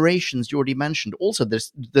regenerations you already mentioned. Also,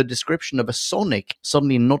 the description of a Sonic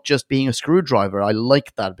suddenly not just being a screwdriver. I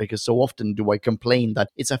like that because so often do I complain that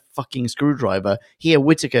it's a fucking screwdriver. Here,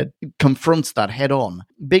 Whittaker confronts that head on.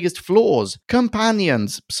 Biggest flaws.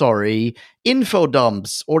 Companions. Sorry. Info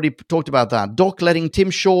dumps. Already talked about that. Doc letting Tim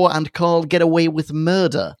Shaw and Carl get away with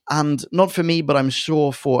murder. And not for me, but I'm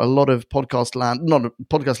sure for a lot of podcast land,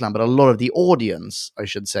 but a lot of the audience, I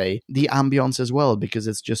should say, the ambience as well, because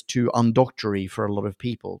it's just too undoctory for a lot of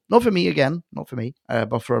people. Not for me, again, not for me,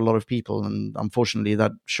 but for a lot of people. And unfortunately,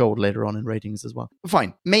 that showed later on in ratings as well.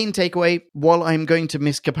 Fine. Main takeaway, while I'm going to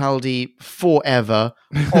miss Capaldi forever,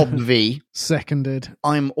 obvi. Seconded.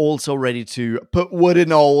 I'm also ready to put wood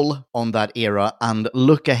in all on that era and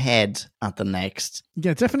look ahead at the next.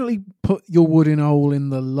 Yeah, definitely put your wood in hole in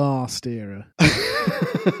the last era.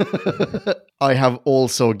 I have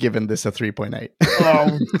also given this a 3.8.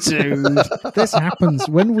 Oh, dude. This happens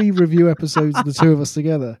when we review episodes, the two of us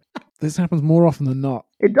together. This happens more often than not.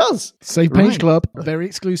 It does. Save Page Club, very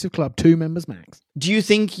exclusive club, 2 members max. Do you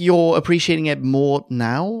think you're appreciating it more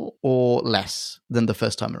now or less than the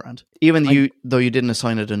first time around? Even though you didn't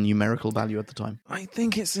assign it a numerical value at the time. I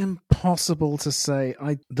think it's impossible to say.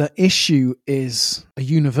 The issue is a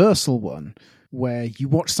universal one, where you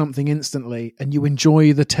watch something instantly and you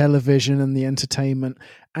enjoy the television and the entertainment,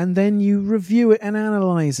 and then you review it and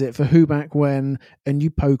analyze it for Who Back When, and you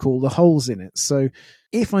poke all the holes in it. So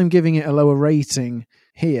if I'm giving it a lower rating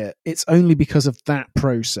here, it's only because of that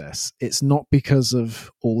process. It's not because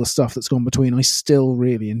of all the stuff that's gone between. I still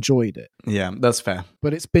really enjoyed it. Yeah, that's fair.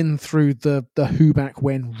 But it's been through the Who Back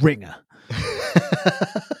When ringer.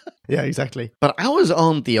 Yeah, exactly. But ours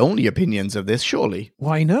aren't the only opinions of this, surely.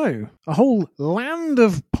 Why, no. A whole land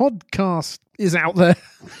of podcasts is out there.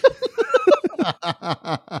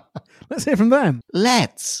 Let's hear from them.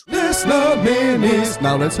 Let's. Listener minis.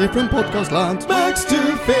 Now let's hear from Podcast Land. Max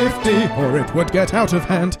 250, or it would get out of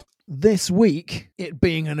hand. This week, it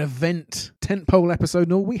being an event tentpole episode,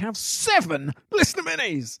 and all, we have 7 listener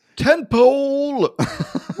minis. Tentpole!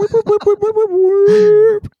 Whoop, whoop, whoop, whoop, whoop,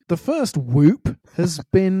 whoop. The first whoop has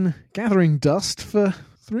been gathering dust for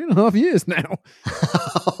 3.5 years now.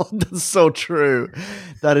 Oh, that's so true.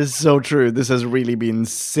 That is so true. This has really been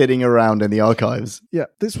sitting around in the archives. Yeah,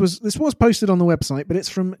 this was posted on the website, but it's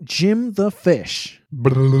from Jim the Fish.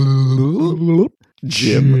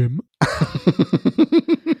 Jim.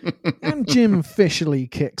 And Jim officially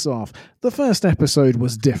kicks off. The first episode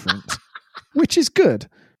was different. which is good,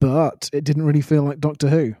 but it didn't really feel like Doctor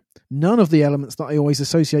Who. None of the elements that I always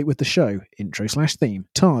associate with the show, intro/theme,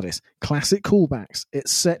 TARDIS, classic callbacks,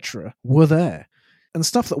 etc., were there. And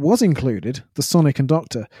stuff that was included, the Sonic and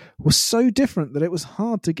Doctor, was so different that it was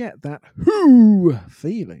hard to get that Who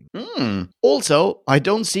feeling. Also, I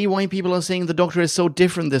don't see why people are saying the Doctor is so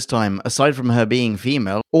different this time. Aside from her being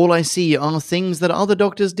female, all I see are things that other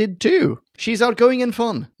Doctors did too. She's outgoing and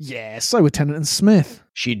fun. Yeah, so were Tennant and Smith.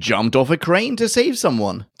 She jumped off a crane to save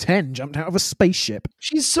someone. 10 jumped out of a spaceship.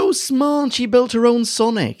 She's so smart, she built her own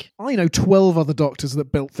Sonic. I know 12 other Doctors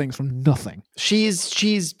that built things from nothing.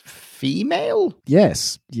 She's female?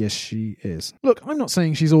 Yes, she is. Look, I'm not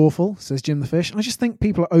saying she's awful, says Jim the Fish. I just think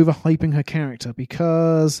people are overhyping her character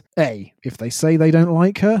because, A, if they say they don't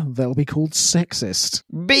like her, they'll be called sexist.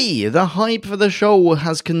 B, the hype for the show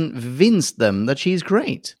has convinced them that she's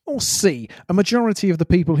great. Or C, a majority of the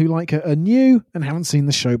people who like her are new and haven't seen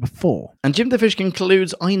the show before. And Jim the Fish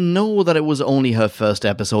concludes, I know that it was only her first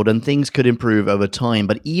episode and things could improve over time,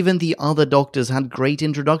 but even the other Doctors had great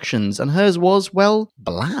introductions and hers was, well,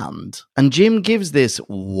 bland. And Jim gives this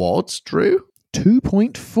what, Drew?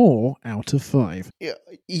 2.4 out of 5.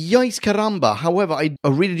 Yikes caramba. However, I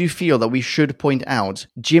really do feel that we should point out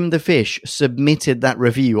Jim the Fish submitted that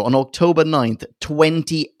review on October 9th,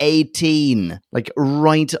 2018. Like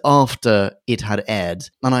right after it had aired.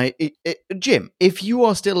 And Jim, if you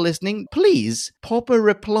are still listening, please pop a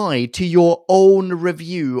reply to your own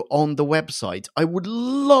review on the website. I would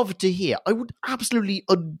love to hear. I would absolutely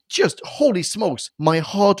just, holy smokes, my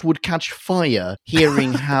heart would catch fire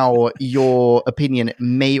hearing how your opinion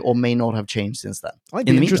may or may not have changed since then. I'd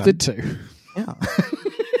be interested too. Yeah.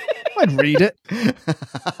 I'd read it.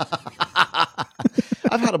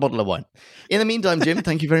 I've had a bottle of wine. In the meantime, Jim,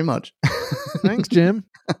 thank you very much. Thanks, Jim.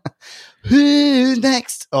 Who's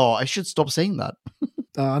next? Oh, I should stop saying that.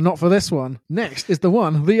 Not for this one. Next is the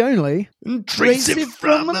one, the only... Tracy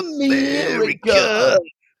from America.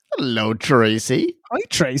 Hello, Tracy. Hi,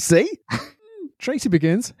 Tracy. Tracy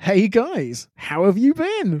begins, hey guys, how have you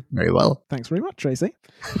been? Very well. Thanks very much, Tracy.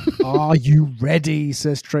 Are you ready,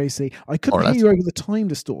 says Tracy. I couldn't hear you over the time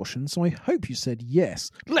distortion, so I hope you said yes.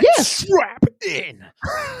 Let's strap in.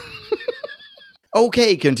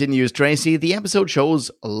 Okay, continues Tracy, the episode shows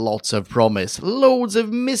lots of promise, loads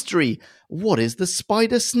of mystery. What is the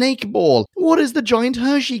spider snake ball? What is the giant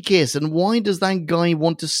Hershey kiss? And why does that guy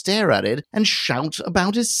want to stare at it and shout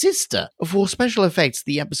about his sister? For special effects,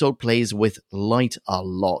 the episode plays with light a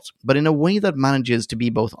lot, but in a way that manages to be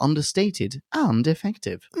both understated and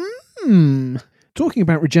effective. Talking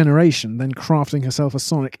about regeneration, then crafting herself a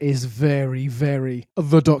Sonic is very, very...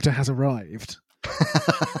 The Doctor has arrived.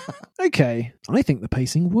 Okay, I think the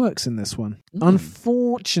pacing works in this one.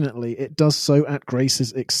 Unfortunately, it does so at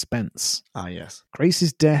Grace's expense. Ah, yes.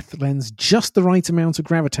 Grace's death lends just the right amount of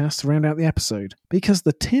gravitas to round out the episode, because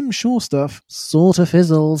the Tim Shaw stuff sort of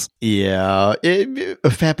fizzles. Yeah, a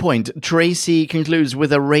fair point. Tracy concludes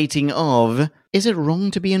with a rating of... Is it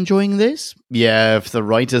wrong to be enjoying this? Yeah, if the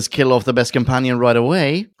writers kill off the best companion right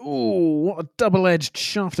away. Ooh, what a double-edged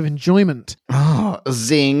shaft of enjoyment. Ah,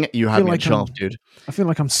 zing. You had me on shaft, dude. I feel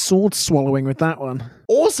like I'm sword swallowing with that one.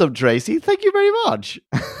 Awesome, Tracy. Thank you very much.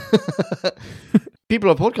 People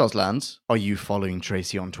of Podcast Land, are you following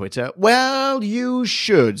Tracy on Twitter? Well, you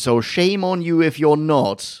should, so shame on you if you're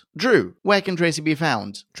not. Drew, where can Tracy be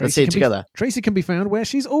found? Let's say it together. Tracy can be found where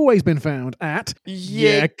she's always been found, at...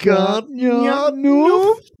 That's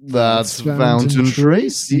Fountain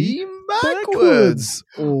Tracy backwards.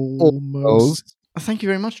 Almost. Thank you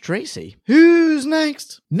very much, Tracy. Who's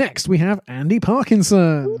next? Next, we have Andy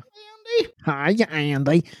Parkinson. Hi, Andy. Hi,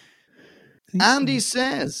 Andy. Andy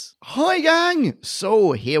says, hi gang!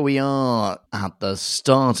 So here we are at the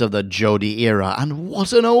start of the Jodie era, and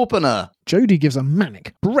what an opener! Jodie gives a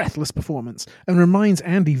manic, breathless performance and reminds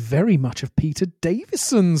Andy very much of Peter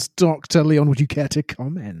Davison's Doctor. Leon, would you care to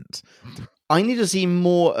comment? I need to see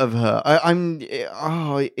more of her.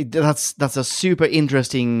 That's a super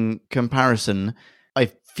interesting comparison.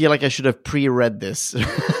 I feel like I should have pre-read this.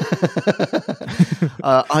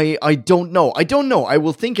 I don't know. I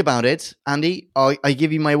will think about it, Andy. I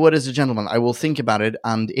give you my word as a gentleman. I will think about it,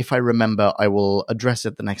 and if I remember, I will address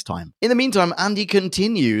it the next time. In the meantime, Andy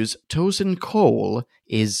continues, Tosin Cole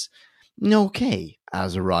is okay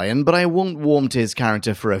as Ryan, but I won't warm to his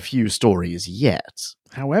character for a few stories yet.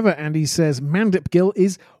 However, Andy says Mandip Gill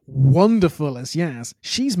is wonderful as Yaz.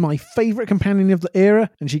 She's my favourite companion of the era,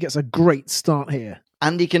 and she gets a great start here.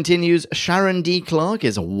 Andy continues, Sharon D. Clarke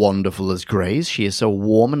is wonderful as Grace. She is so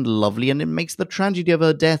warm and lovely, and it makes the tragedy of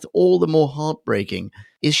her death all the more heartbreaking.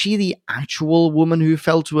 Is she the actual woman who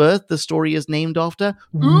fell to Earth the story is named after?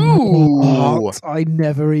 Ooh! What? I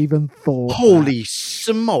never even thought. Holy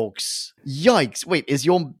smokes! Yikes! Wait,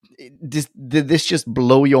 did this just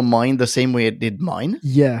blow your mind the same way it did mine?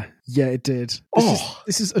 Yeah, it did.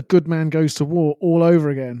 This is A Good Man Goes to War all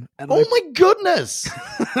over again. And my goodness!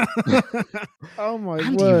 Oh my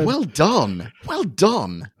Andy, word. well done. Well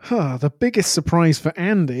done. The biggest surprise for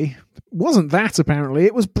Andy wasn't that, apparently.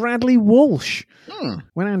 It was Bradley Walsh.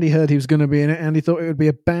 When Andy heard he was going to be in it, Andy thought it would be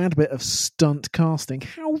a bad bit of stunt casting.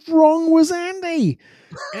 How wrong was Andy?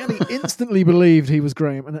 Andy instantly believed he was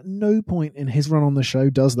Graham, and at no point in his run on the show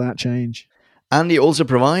does that change. Andy also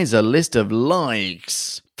provides a list of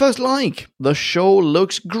likes. First like, the show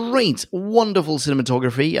looks great. Wonderful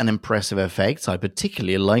cinematography and impressive effects. I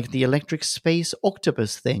particularly like the electric space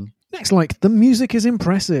octopus thing. Next like, the music is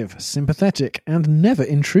impressive, sympathetic, and never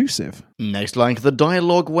intrusive. Next like, the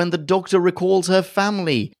dialogue when the Doctor recalls her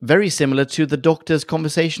family. Very similar to the Doctor's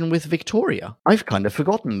conversation with Victoria. I've kind of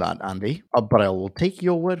forgotten that, Andy, but I will take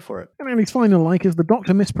your word for it. And Andy's final like is the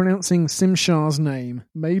Doctor mispronouncing Simshar's name.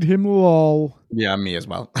 Made him lol. Yeah, me as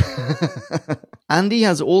well. Andy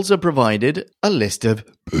has also provided a list of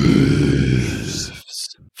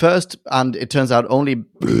first, and it turns out only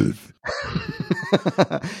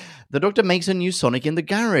the Doctor makes a new Sonic in the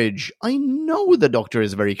garage. I know the Doctor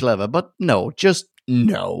is very clever, but no, just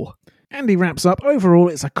no. Andy wraps up, overall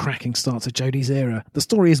it's a cracking start to Jodie's era. The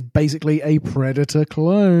story is basically a Predator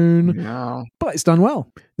clone. No. But it's done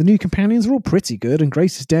well. The new companions are all pretty good, and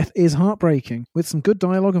Grace's death is heartbreaking. With some good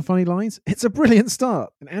dialogue and funny lines, it's a brilliant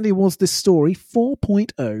start. And Andy awards this story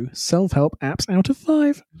 4.0 self-help apps out of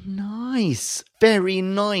 5. Nice. Very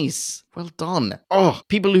nice. Well done. Oh,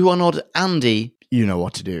 people who are not Andy, you know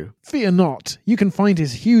what to do. Fear not, you can find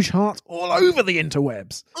his huge heart all over the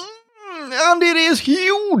interwebs. And it is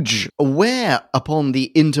huge! Where upon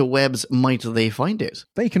the interwebs might they find it?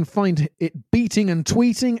 They can find it beating and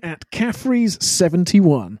tweeting at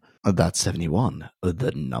Caffreys71. That's 71,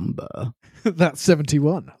 the number. That's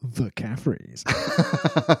 71, the Caffreys.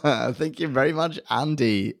 Thank you very much,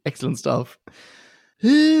 Andy. Excellent stuff.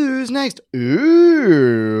 Who's next?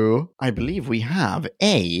 Ooh, I believe we have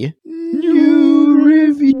a new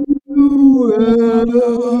reviewer.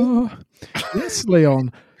 Yes,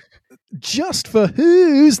 Leon. Just for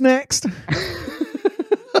Who's Next?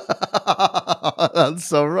 That's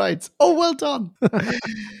so right. Oh, well done.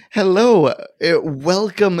 Hello.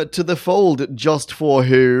 Welcome to the fold, Just for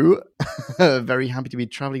Who. Very happy to be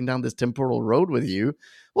traveling down this temporal road with you.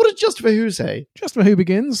 What does Just for Who say? Just for Who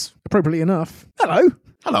begins, appropriately enough. Hello.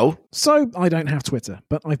 Hello. So, I don't have Twitter,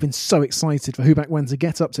 but I've been so excited for Who Back When to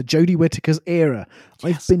get up to Jodie Whittaker's era.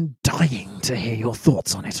 Yes. I've been dying to hear your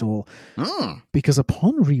thoughts on it all. Because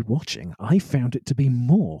upon rewatching, I found it to be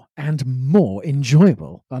more and more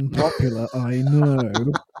enjoyable. Unpopular, I know.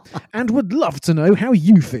 And would love to know how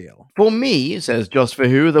you feel. For me, says Just for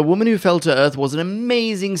Who, The Woman Who Fell to Earth was an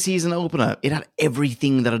amazing season opener. It had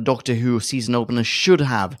everything that a Doctor Who season opener should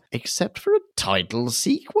have, except for a title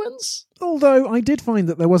sequence. Although I did find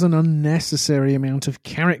that there was an unnecessary amount of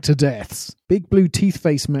character deaths. Big Blue Teeth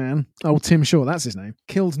Face Man, Tim Shaw, that's his name,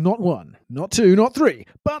 killed not 1, not 2, not 3,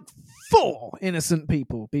 but 4 innocent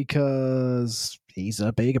people because he's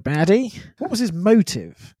a big baddie. What was his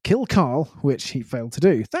motive? Kill Carl, which he failed to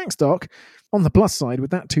do. Thanks, Doc. On the plus side,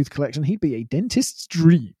 with that tooth collection, he'd be a dentist's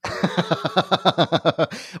dream.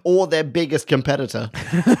 Or their biggest competitor.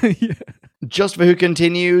 Yeah. Just for Who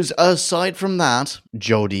continues, aside from that,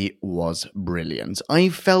 Jodie was brilliant. I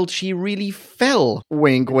felt she really fell,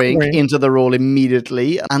 wink wink, into the role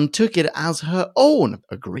immediately and took it as her own.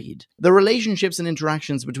 Agreed. The relationships and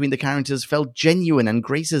interactions between the characters felt genuine, and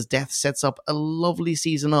Grace's death sets up a lovely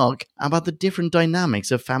season arc about the different dynamics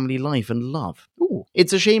of family life and love. Ooh.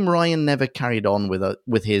 It's a shame Ryan never carried on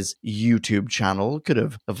with his YouTube channel. Could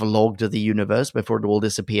have vlogged the universe before it all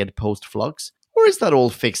disappeared post-Flux. Or is that all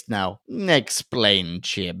fixed now? Explain,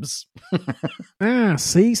 Chibs.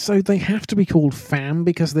 See, so they have to be called fam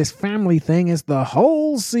because this family thing is the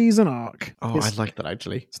whole season arc. Oh, I like that,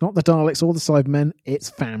 actually. It's not the Daleks or the Cybermen, it's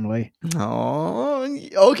family. Oh,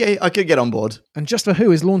 okay, I could get on board. And Just for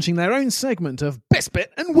Who is launching their own segment of Best Bit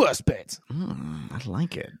and Worst Bit. I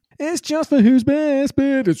like it. It's Just for Who's Best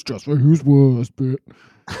Bit, it's Just for Who's Worst Bit.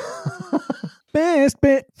 Best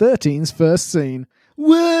Bit, 13's first scene.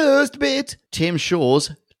 Worst bit, Tim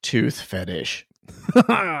Shaw's tooth fetish.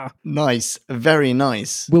 Nice, very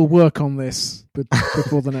nice. We'll work on this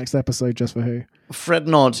before the next episode, Just for Who. Fret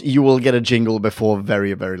not, you will get a jingle before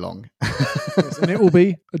very, very long. Yes, and it will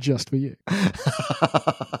be a Just for You.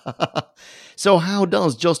 So how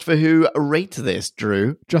does Just For Who rate this,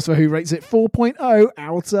 Drew? Just For Who rates it 4.0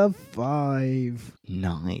 out of 5.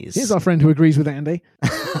 Nice. Here's our friend who agrees with Andy.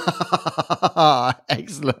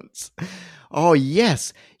 Excellent. Oh,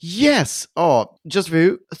 yes. Yes. Oh, Just For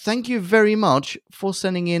Who, thank you very much for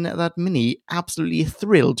sending in that mini. Absolutely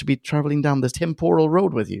thrilled to be traveling down this temporal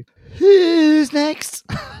road with you. Who's next?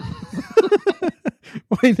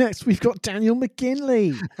 Why, next we've got Daniel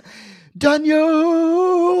McGinley.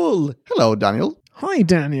 Daniel! Hello, Daniel. Hi,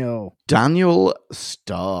 Daniel. Daniel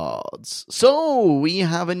starts. So, we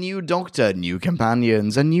have a new doctor, new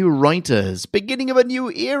companions, and new writers. Beginning of a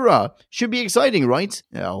new era. Should be exciting, right?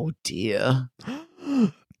 Oh, dear.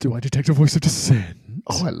 Do I detect a voice of dissent?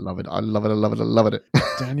 Oh, I love it. I love it. I love it. I love it.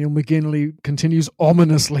 Daniel McGinley continues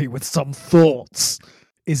ominously with some thoughts.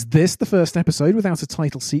 Is this the first episode without a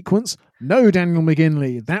title sequence? No, Daniel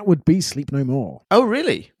McGinley. That would be Sleep No More. Oh,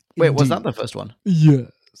 really? Wait, was Indeed. that the first one?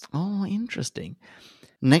 Yes. Oh, interesting.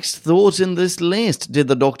 Next thought in this list. Did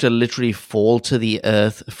the Doctor literally fall to the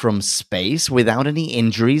Earth from space without any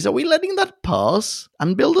injuries? Are we letting that pass?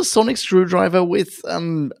 And build a sonic screwdriver with,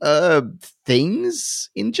 things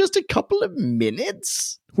in just a couple of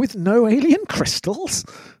minutes? With no alien crystals?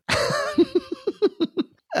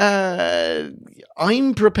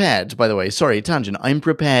 I'm prepared, by the way, sorry, tangent, I'm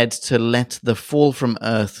prepared to let the fall from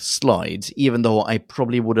Earth slide, even though I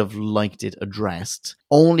probably would have liked it addressed,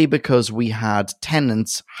 only because we had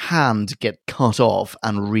Tennant's hand get cut off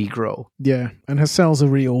and regrow. Yeah, and her cells are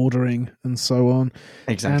reordering and so on.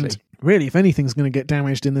 Exactly. And really, if anything's going to get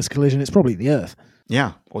damaged in this collision, it's probably the Earth.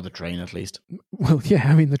 Yeah, or the train at least. Well, yeah,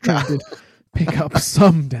 I mean, the train did pick up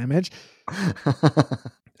some damage.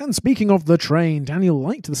 And speaking of the train, Daniel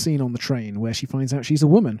liked the scene on the train where she finds out she's a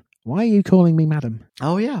woman. Why are you calling me madam?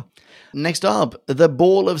 Oh, yeah. Next up, the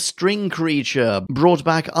ball of string creature brought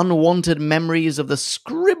back unwanted memories of the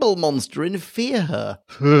scribble monster in Fear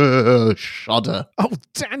Her. Shudder. Oh,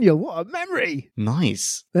 Daniel, what a memory!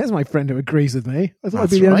 Nice. There's my friend who agrees with me. I thought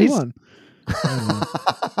That's I'd be the only right. one.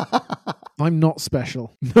 I'm not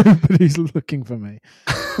special. Nobody's looking for me.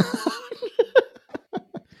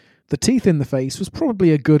 The teeth in the face was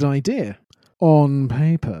probably a good idea. On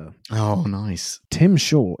paper. Oh, nice. Tim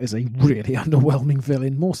Shaw is a really underwhelming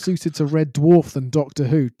villain, more suited to Red Dwarf than Doctor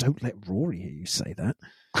Who. Don't let Rory hear you say that.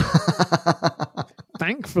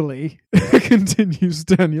 Thankfully, continues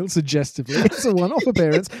Daniel suggestively, it's a one-off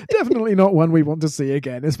appearance. Definitely not one we want to see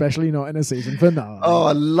again, especially not in a season finale. Oh,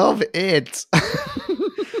 I love it.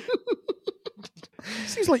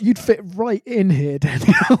 Seems like you'd fit right in here,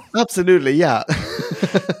 Daniel. Absolutely, yeah.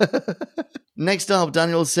 Next up,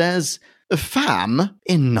 Daniel says, fam,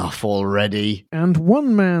 enough already. And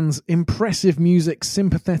one man's impressive music,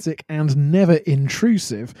 sympathetic and never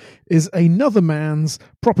intrusive, is another man's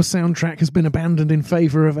proper soundtrack has been abandoned in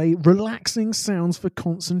favour of a relaxing sounds for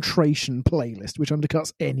concentration playlist, which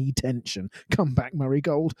undercuts any tension. Come back, Murray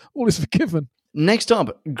Gold. All is forgiven. Next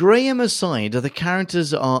up, Graham aside, the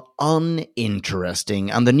characters are uninteresting,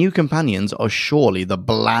 and the new companions are surely the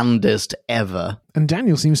blandest ever. And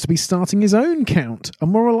Daniel seems to be starting his own count, a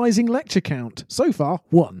moralising lecture count. So far,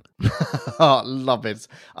 1. Oh, love it.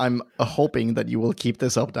 I'm hoping that you will keep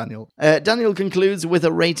this up, Daniel. Daniel concludes with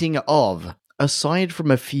a rating of... Aside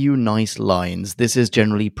from a few nice lines, this is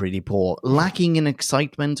generally pretty poor, lacking in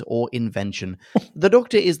excitement or invention. The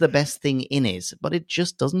Doctor is the best thing in it, but it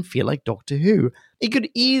just doesn't feel like Doctor Who. It could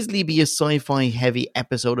easily be a sci-fi heavy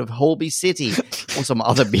episode of Holby City or some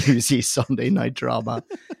other BBC Sunday night drama.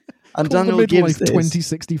 And Daniel the gives Midlife this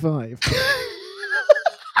 2065.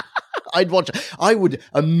 I would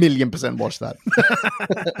 1,000,000% watch that.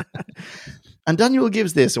 And Daniel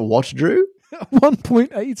gives this what, Drew?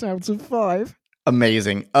 1.8 out of 5.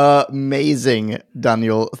 Amazing. Amazing,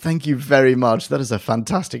 Daniel. Thank you very much. That is a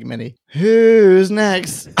fantastic mini. Who's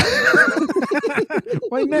next?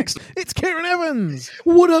 Why next? It's Kieran Evans.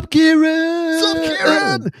 What up, Kieran? What's up,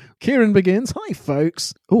 Kieran? Kieran begins. Hi,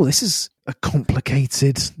 folks. Oh, this is a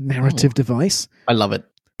complicated narrative device. I love it.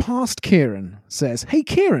 Past Kieran says, hey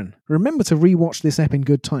Kieran, remember to rewatch this ep in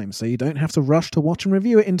good time so you don't have to rush to watch and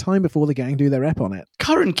review it in time before the gang do their ep on it.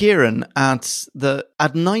 Current Kieran at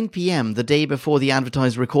 9 p.m. the day before the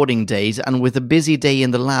advertised recording date and with a busy day in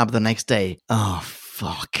the lab the next day. Oh,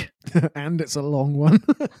 fuck. And it's a long one.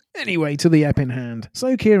 Anyway, to the ep in hand.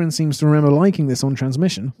 So Kieran seems to remember liking this on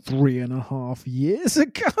transmission 3.5 years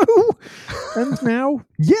ago. And now,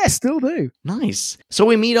 yes, still do. Nice. So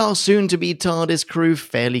we meet our soon-to-be TARDIS crew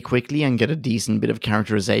fairly quickly and get a decent bit of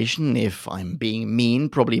characterization. If I'm being mean,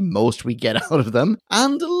 probably most we get out of them.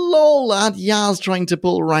 And lol at Yaz trying to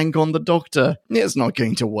pull rank on the Doctor. It's not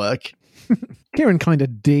going to work. Kieran kind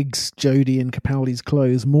of digs Jodie and Capaldi's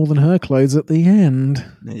clothes more than her clothes at the end.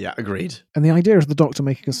 Yeah, agreed. And the idea of the Doctor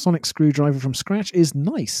making a sonic screwdriver from scratch is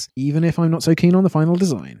nice, even if I'm not so keen on the final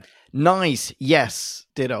design. Nice. Yes.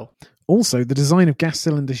 Ditto. Also, the design of gas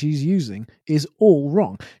cylinder she's using is all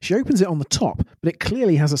wrong. She opens it on the top, but it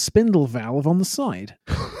clearly has a spindle valve on the side.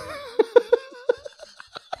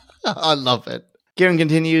 I love it. Kieran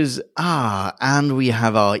continues, and we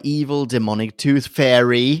have our evil demonic tooth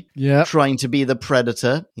fairy trying to be the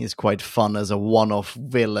predator. He's quite fun as a one-off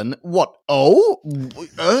villain. What? Oh?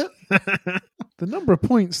 The number of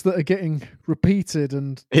points that are getting repeated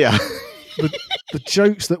and yeah. the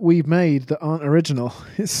jokes that we've made that aren't original.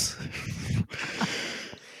 It's...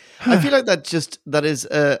 I feel like that is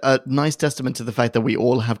a nice testament to the fact that we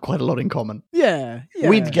all have quite a lot in common. Yeah.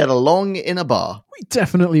 We'd get along in a bar. We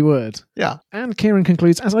definitely would. Yeah. And Kieran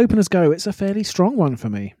concludes, as openers go, it's a fairly strong one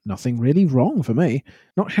for me. Nothing really wrong for me.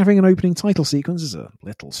 Not having an opening title sequence is a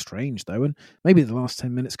little strange, though, and maybe the last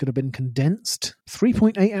 10 minutes could have been condensed.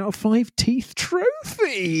 3.8 out of 5 teeth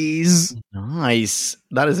trophies. Nice.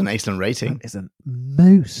 That is an excellent rating. That is a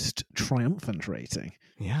most triumphant rating.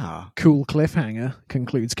 Yeah. Cool cliffhanger,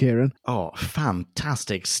 concludes Kieran. Oh,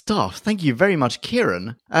 fantastic stuff. Thank you very much,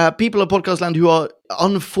 Kieran. People of Podcast Land who are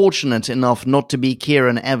unfortunate enough not to be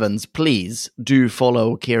Kieran Evans, please do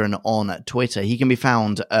follow Kieran on Twitter. He can be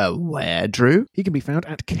found where, Drew? He can be found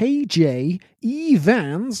at KJEvans2.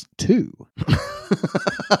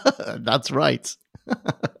 That's right.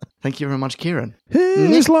 Thank you very much, Kieran.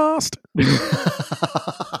 Who's last?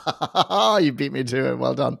 You beat me to it.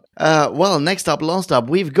 Well done. Last up,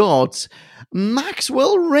 we've got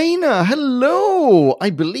Maxwell Rayner. Hello.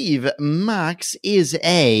 I believe Max is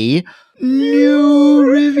a new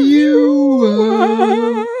reviewer.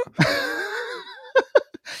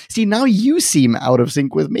 See, now you seem out of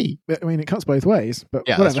sync with me. I mean, it cuts both ways, but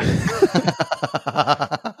yeah, whatever.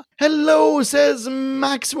 Hello, says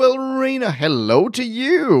Maxwell Rayner. Hello to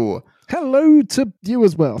you. Hello to you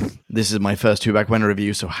as well. This is my first Who Back When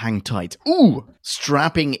review, so hang tight. Ooh,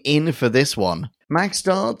 strapping in for this one. Max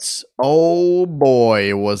starts, oh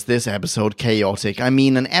boy, was this episode chaotic. I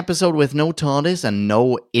mean, an episode with no TARDIS and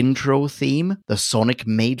no intro theme. The Sonic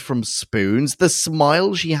made from spoons. The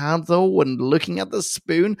smile she had, though, when looking at the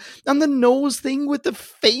spoon. And the nose thing with the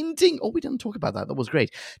fainting. Oh, we didn't talk about that. That was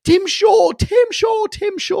great. Tim Shaw.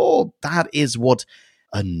 That is what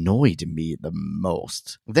annoyed me the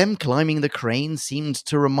most. Them climbing the crane seemed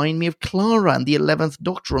to remind me of Clara and the 11th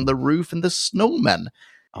Doctor on the roof and the snowman.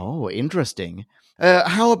 Oh, interesting.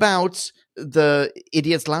 How about the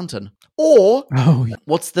Idiot's Lantern? Or,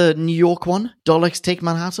 what's the New York one? Daleks Take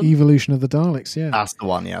Manhattan? Evolution of the Daleks, yeah. That's the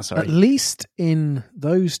one, yeah, sorry. At least in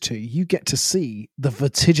those two, you get to see the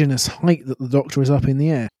vertiginous height that the Doctor is up in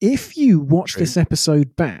the air. If you watch this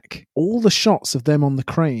episode back, all the shots of them on the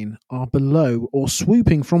crane are below or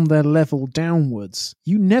swooping from their level downwards.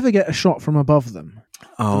 You never get a shot from above them.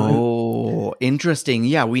 Oh, interesting.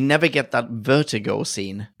 Yeah, we never get that vertigo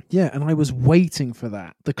scene. Yeah, and I was waiting for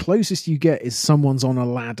that. The closest you get is someone's on a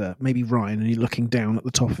ladder, maybe Ryan, and you're looking down at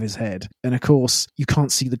the top of his head. And of course, you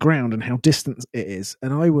can't see the ground and how distant it is.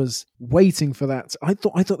 And I was waiting for that. I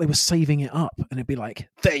thought they were saving it up, and it'd be like,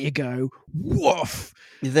 there you go, woof.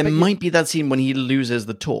 There might be that scene when he loses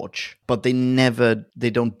the torch, but they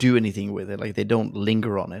don't do anything with it. Like, they don't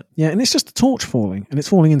linger on it. Yeah, and it's just a torch falling, and it's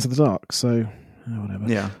falling into the dark, so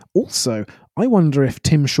whatever. Yeah. Also, I wonder if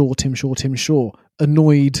Tim Shaw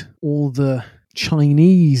annoyed all the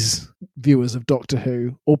Chinese viewers of Doctor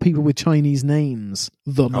Who, or people with Chinese names,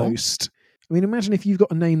 the most. I mean, imagine if you've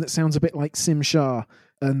got a name that sounds a bit like Sim Shah,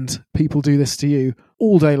 and people do this to you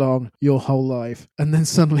all day long, your whole life, and then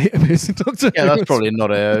suddenly it appears in Doctor Who. Yeah, that's probably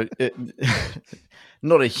not a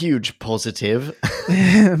huge positive.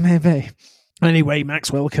 Yeah, maybe. Anyway,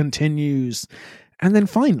 Maxwell continues. And then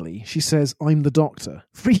finally, she says, I'm the Doctor.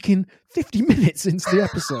 Freaking 50 minutes into the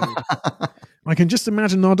episode. I can just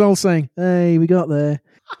imagine Nardole saying, hey, we got there.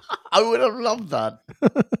 I would have loved that.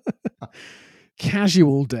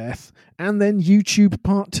 Casual death. And then YouTube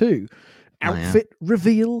part 2. Outfit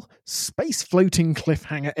reveal, space floating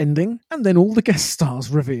cliffhanger ending, and then all the guest stars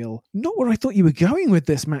reveal. Not where I thought you were going with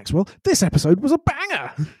this, Maxwell. This episode was a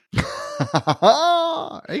banger.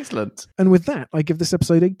 Excellent. And with that, I give this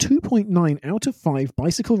episode a 2.9 out of 5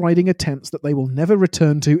 bicycle riding attempts that they will never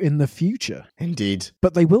return to in the future. Indeed.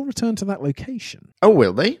 But they will return to that location. Oh,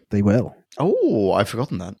 will they? They will. Oh, I've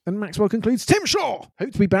forgotten that. And Maxwell concludes, Tim Shaw!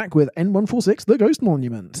 Hope to be back with N146, The Ghost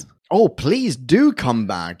Monument. Oh, please do come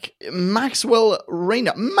back. Maxwell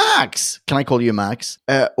Rayner. Max! Can I call you Max?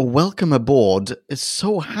 Welcome aboard.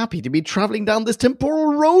 So happy to be traveling down this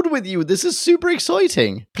temporal road with you. This is super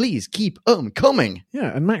exciting. Please keep coming.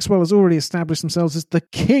 Yeah, and Maxwell has already established themselves as the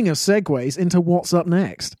king of segues into what's up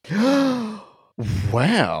next.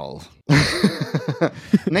 Well,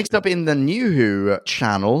 next up in the New Who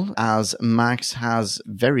channel, as Max has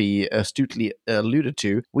very astutely alluded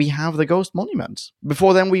to, we have the Ghost Monument.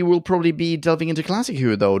 Before then, we will probably be delving into Classic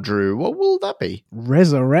Who, though, Drew. What will that be?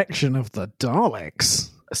 Resurrection of the Daleks.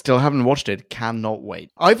 Still haven't watched it. Cannot wait.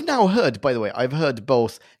 I've now heard, by the way, I've heard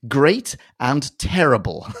both great and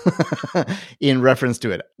terrible in reference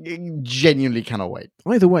to it. Genuinely cannot wait.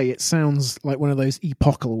 Either way, it sounds like one of those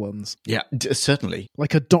epochal ones. Yeah, certainly.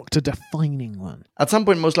 Like a Doctor-defining one. At some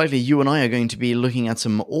point, most likely, you and I are going to be looking at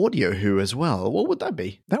some audio Who as well. What would that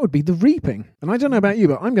be? That would be The Reaping. And I don't know about you,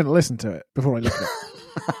 but I'm going to listen to it before I look at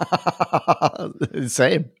it.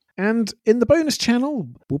 Same. And in the bonus channel,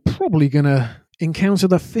 we're probably going to encounter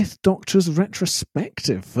the Fifth Doctor's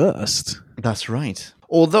retrospective first. That's right.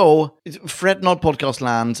 Although, fret not, Podcast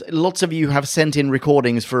Land, lots of you have sent in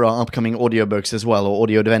recordings for our upcoming audiobooks as well, or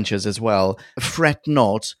audio adventures as well. Fret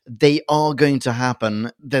not, they are going to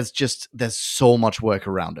happen. There's so much work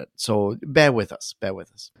around it. So bear with us.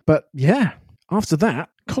 But yeah, after that,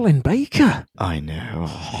 Colin Baker. I know.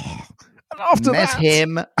 And after Met that,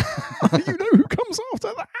 him. you know who comes after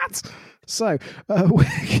that. So,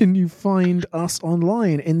 where can you find us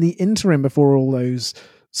online in the interim before all those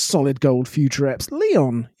solid gold future eps?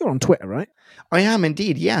 Leon, you're on Twitter, right? I am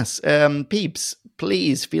indeed, yes. Peeps,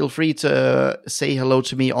 please feel free to say hello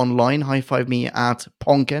to me online. High five me at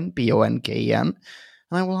Ponken, Ponken, and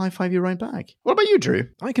I will high five you right back. What about you, Drew?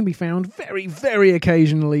 I can be found very, very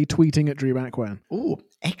occasionally tweeting at Drew Backwell. Ooh,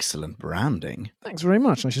 excellent branding. Thanks very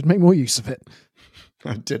much. I should make more use of it.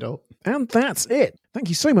 Ditto. And that's it. Thank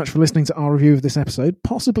you so much for listening to our review of this episode,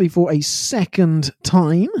 possibly for a second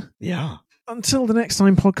time. Yeah. Until the next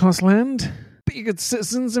time, Podcast Land, be good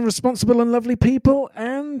citizens and responsible and lovely people,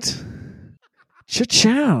 and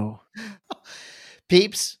ciao.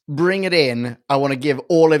 Peeps, bring it in. I want to give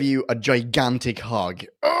all of you a gigantic hug.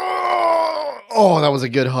 Oh, that was a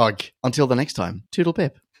good hug. Until the next time, toodle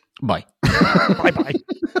pip. Bye. Bye-bye.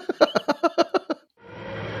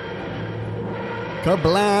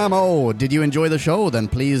 Kablamo! Did you enjoy the show? Then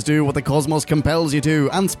please do what the cosmos compels you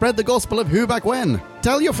to and spread the gospel of Who Back When.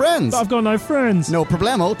 Tell your friends. I've got no friends. No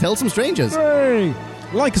problemo, tell some strangers. Hey!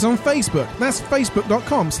 Like us on Facebook. That's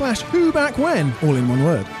facebook.com/whobackwhen, all in one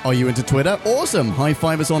word. Are you into Twitter? Awesome! High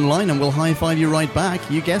five us online and we'll high five you right back.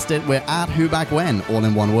 You guessed it, we're at Who Back When, all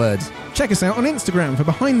in one word. Check us out on Instagram for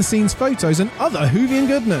behind-the-scenes photos and other Whovian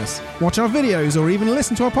goodness. Watch our videos or even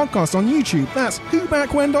listen to our podcast on YouTube. That's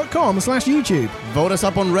whobackwhen.com/YouTube. Vote us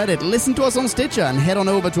up on Reddit, listen to us on Stitcher, and head on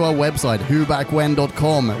over to our website,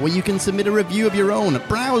 whobackwhen.com, where you can submit a review of your own,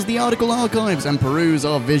 browse the article archives, and peruse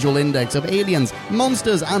our visual index of aliens,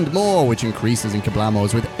 monsters, and more, which increases in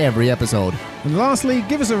kablamos with every episode. And lastly,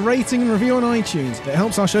 give us a rating and review on iTunes. It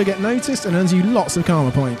helps our show get noticed and earns you lots of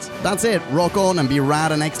karma points. That's it, rock on and be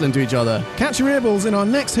rad and excellent to each other. Catch your earballs in our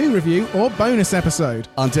next Who review or bonus episode.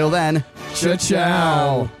 Until then,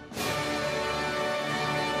 ciao.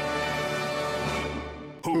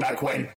 Who Back When?